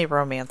only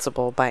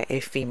romanceable by a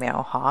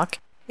female Hawk.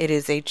 It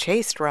is a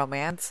chaste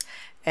romance,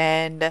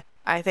 and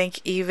I think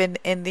even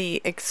in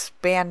the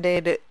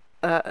expanded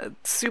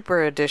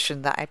super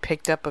edition that I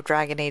picked up of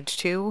Dragon Age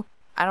 2,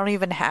 I don't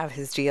even have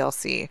his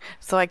DLC,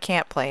 so I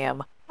can't play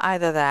him.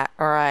 Either that,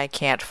 or I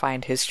can't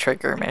find his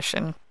trigger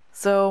mission.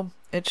 So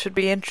it should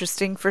be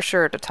interesting for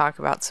sure to talk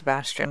about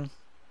Sebastian.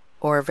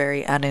 Or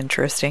very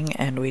uninteresting,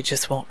 and we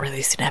just won't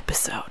release an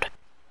episode.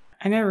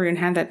 I never even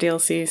had that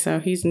DLC, so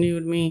he's new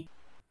to me.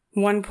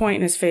 One point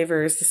in his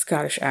favor is the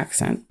Scottish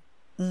accent.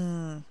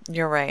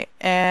 You're right.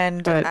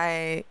 And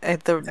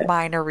the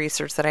minor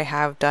research that I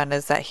have done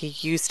is that he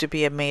used to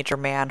be a major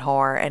man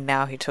whore, and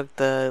now he took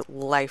the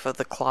life of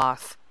the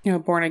cloth.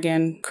 Born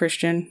again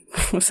Christian,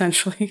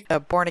 essentially.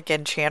 A born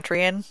again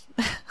Chantrian.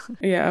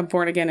 Yeah, a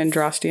born again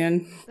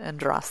Andrastian.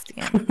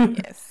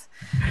 Yes.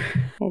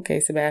 Okay,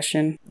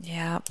 Sebastian.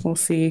 Yeah. We'll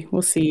see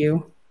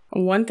you.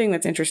 One thing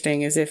that's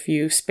interesting is if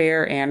you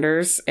spare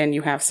Anders and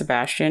you have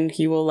Sebastian,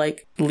 he will,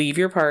 like, leave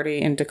your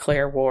party and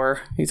declare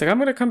war. He's like, I'm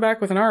going to come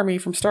back with an army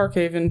from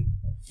Starkhaven.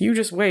 You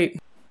just wait.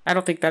 I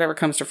don't think that ever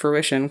comes to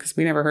fruition, because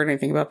we never heard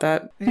anything about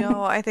that.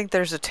 No, I think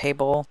there's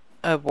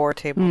a war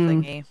table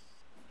thingy.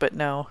 But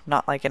no,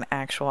 not like an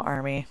actual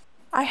army.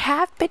 I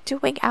have been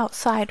doing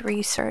outside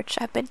research.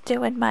 I've been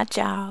doing my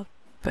job.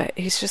 but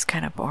he's just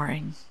kind of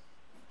boring.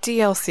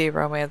 DLC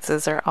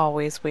romances are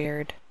always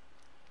weird.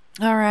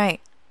 Alright,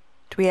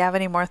 do we have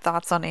any more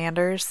thoughts on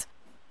Anders?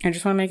 I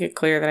just want to make it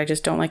clear that I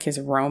just don't like his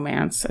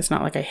romance. It's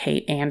not like I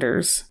hate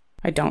Anders.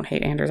 I don't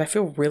hate Anders. I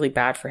feel really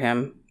bad for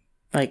him.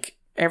 Like,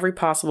 every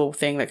possible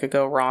thing that could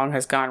go wrong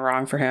has gone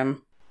wrong for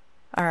him.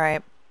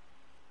 Alright.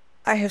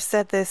 I have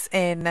said this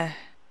in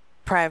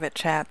private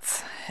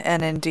chats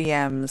and in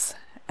DMs,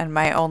 and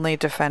my only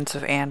defense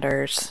of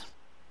Anders,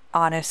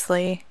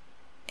 honestly,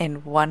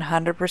 in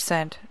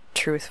 100%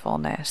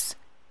 truthfulness,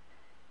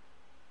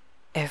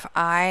 if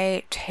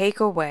I take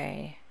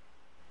away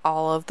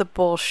all of the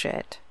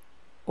bullshit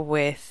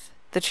with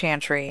the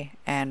Chantry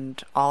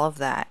and all of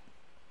that,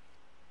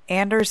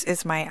 Anders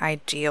is my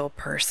ideal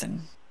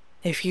person.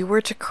 If you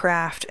were to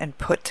craft and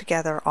put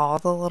together all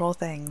the little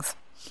things,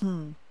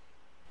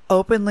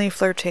 openly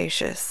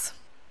flirtatious,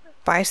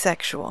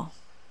 bisexual,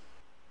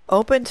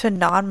 open to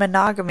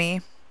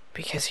non-monogamy,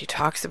 because he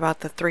talks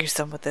about the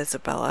threesome with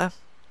Isabella,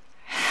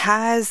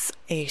 has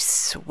a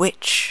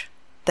switch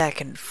that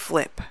can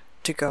flip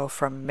to go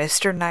from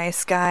Mr.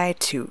 Nice Guy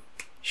to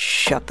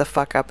shut the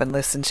fuck up and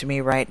listen to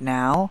me right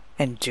now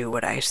and do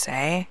what I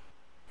say.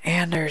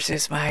 Anders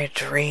is my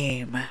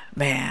dream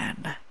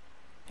man.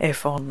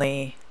 If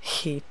only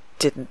he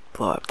didn't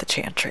blow up the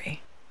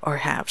Chantry or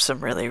have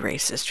some really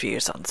racist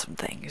views on some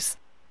things.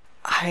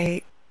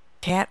 I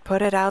can't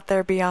put it out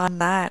there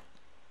beyond that.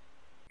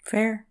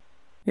 Fair.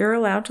 You're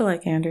allowed to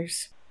like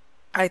Anders.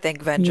 I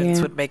think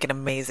Vengeance would make an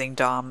amazing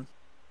Dom.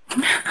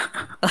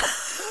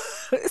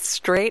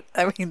 Straight?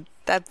 I mean,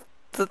 that's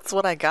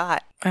what I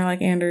got. I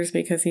like Anders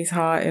because he's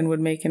hot and would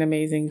make an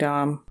amazing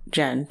Dom.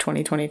 Jen,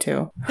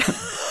 2022.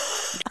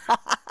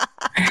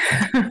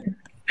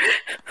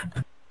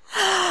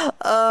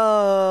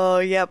 Oh,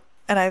 yep.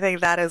 And I think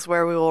that is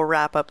where we will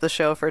wrap up the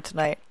show for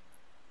tonight.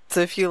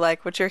 So if you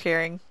like what you're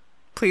hearing,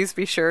 please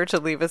be sure to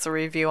leave us a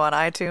review on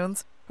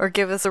iTunes or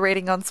give us a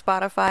rating on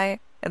Spotify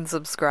and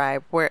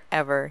subscribe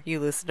wherever you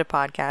listen to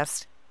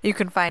podcasts. You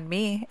can find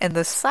me in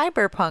the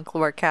Cyberpunk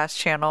Lorecast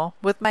channel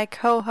with my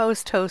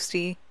co-host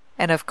Toasty,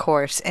 and of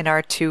course in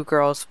our Two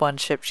Girls One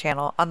Ship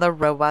channel on the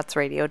Robots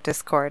Radio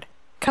Discord.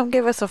 Come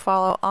give us a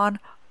follow on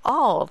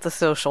all of the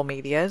social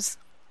medias.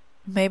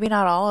 Maybe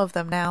not all of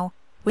them now.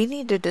 We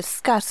need to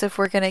discuss if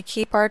we're going to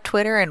keep our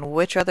Twitter and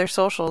which other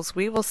socials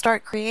we will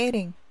start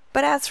creating.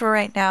 But as for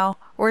right now,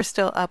 we're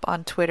still up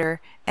on Twitter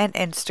and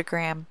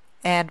Instagram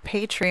and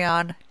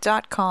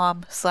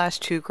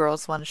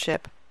patreon.com/2girlsonesship.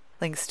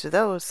 Links to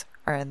those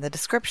are in the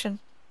description.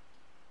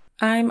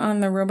 I'm on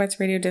the Robots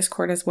Radio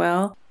Discord as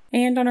well,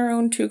 and on our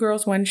own Two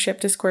Girls One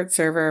Ship Discord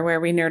server where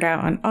we nerd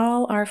out on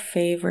all our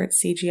favorite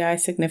CGI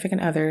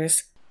significant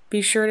others.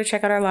 Be sure to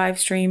check out our live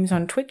streams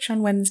on Twitch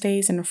on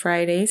Wednesdays and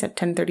Fridays at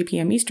 10:30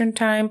 p.m. Eastern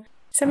Time,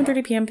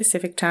 7:30 p.m.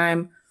 Pacific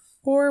Time,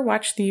 or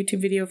watch the YouTube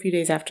video a few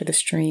days after the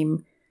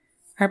stream.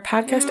 Our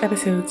podcast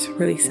episodes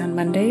release on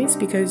Mondays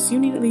because you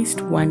need at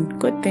least one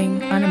good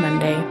thing on a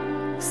Monday.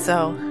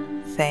 So,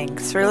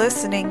 thanks for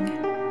listening,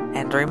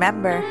 and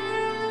remember,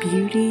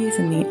 beauty is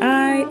in the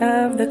eye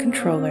of the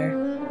controller.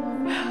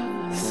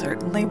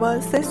 Certainly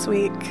was this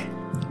week.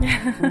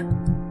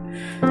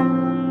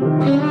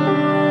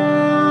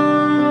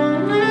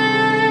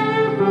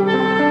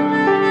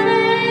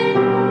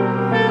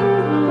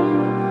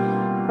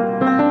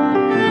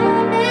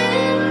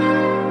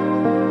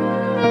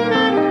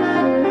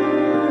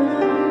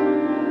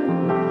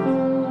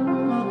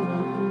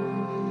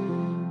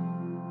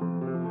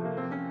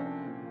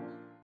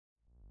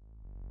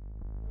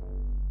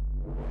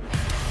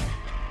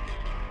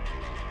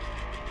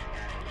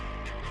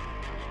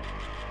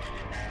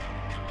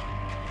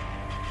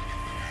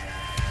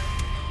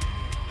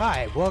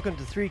 Hi, welcome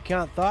to 3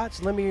 Count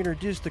Thoughts. Let me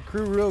introduce the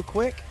crew real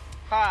quick.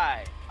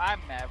 Hi,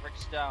 I'm Maverick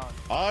Stone.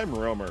 I'm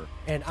Romer.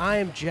 And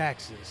I'm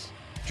Jaxus.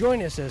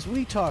 Join us as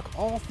we talk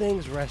all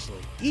things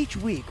wrestling. Each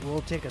week,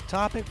 we'll take a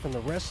topic from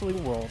the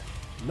wrestling world,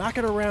 knock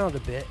it around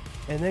a bit,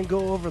 and then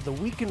go over the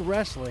week in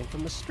wrestling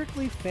from a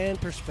strictly fan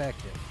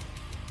perspective.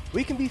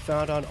 We can be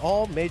found on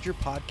all major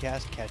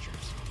podcast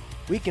catchers.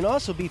 We can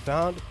also be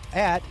found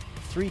at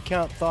 3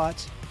 Count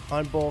Thoughts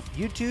on both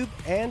YouTube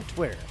and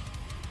Twitter.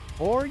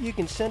 Or you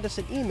can send us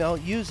an email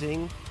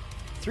using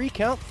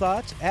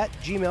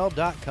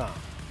 3countthoughts@gmail.com.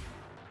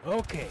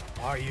 Okay,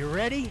 are you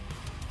ready?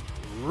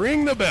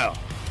 Ring the bell.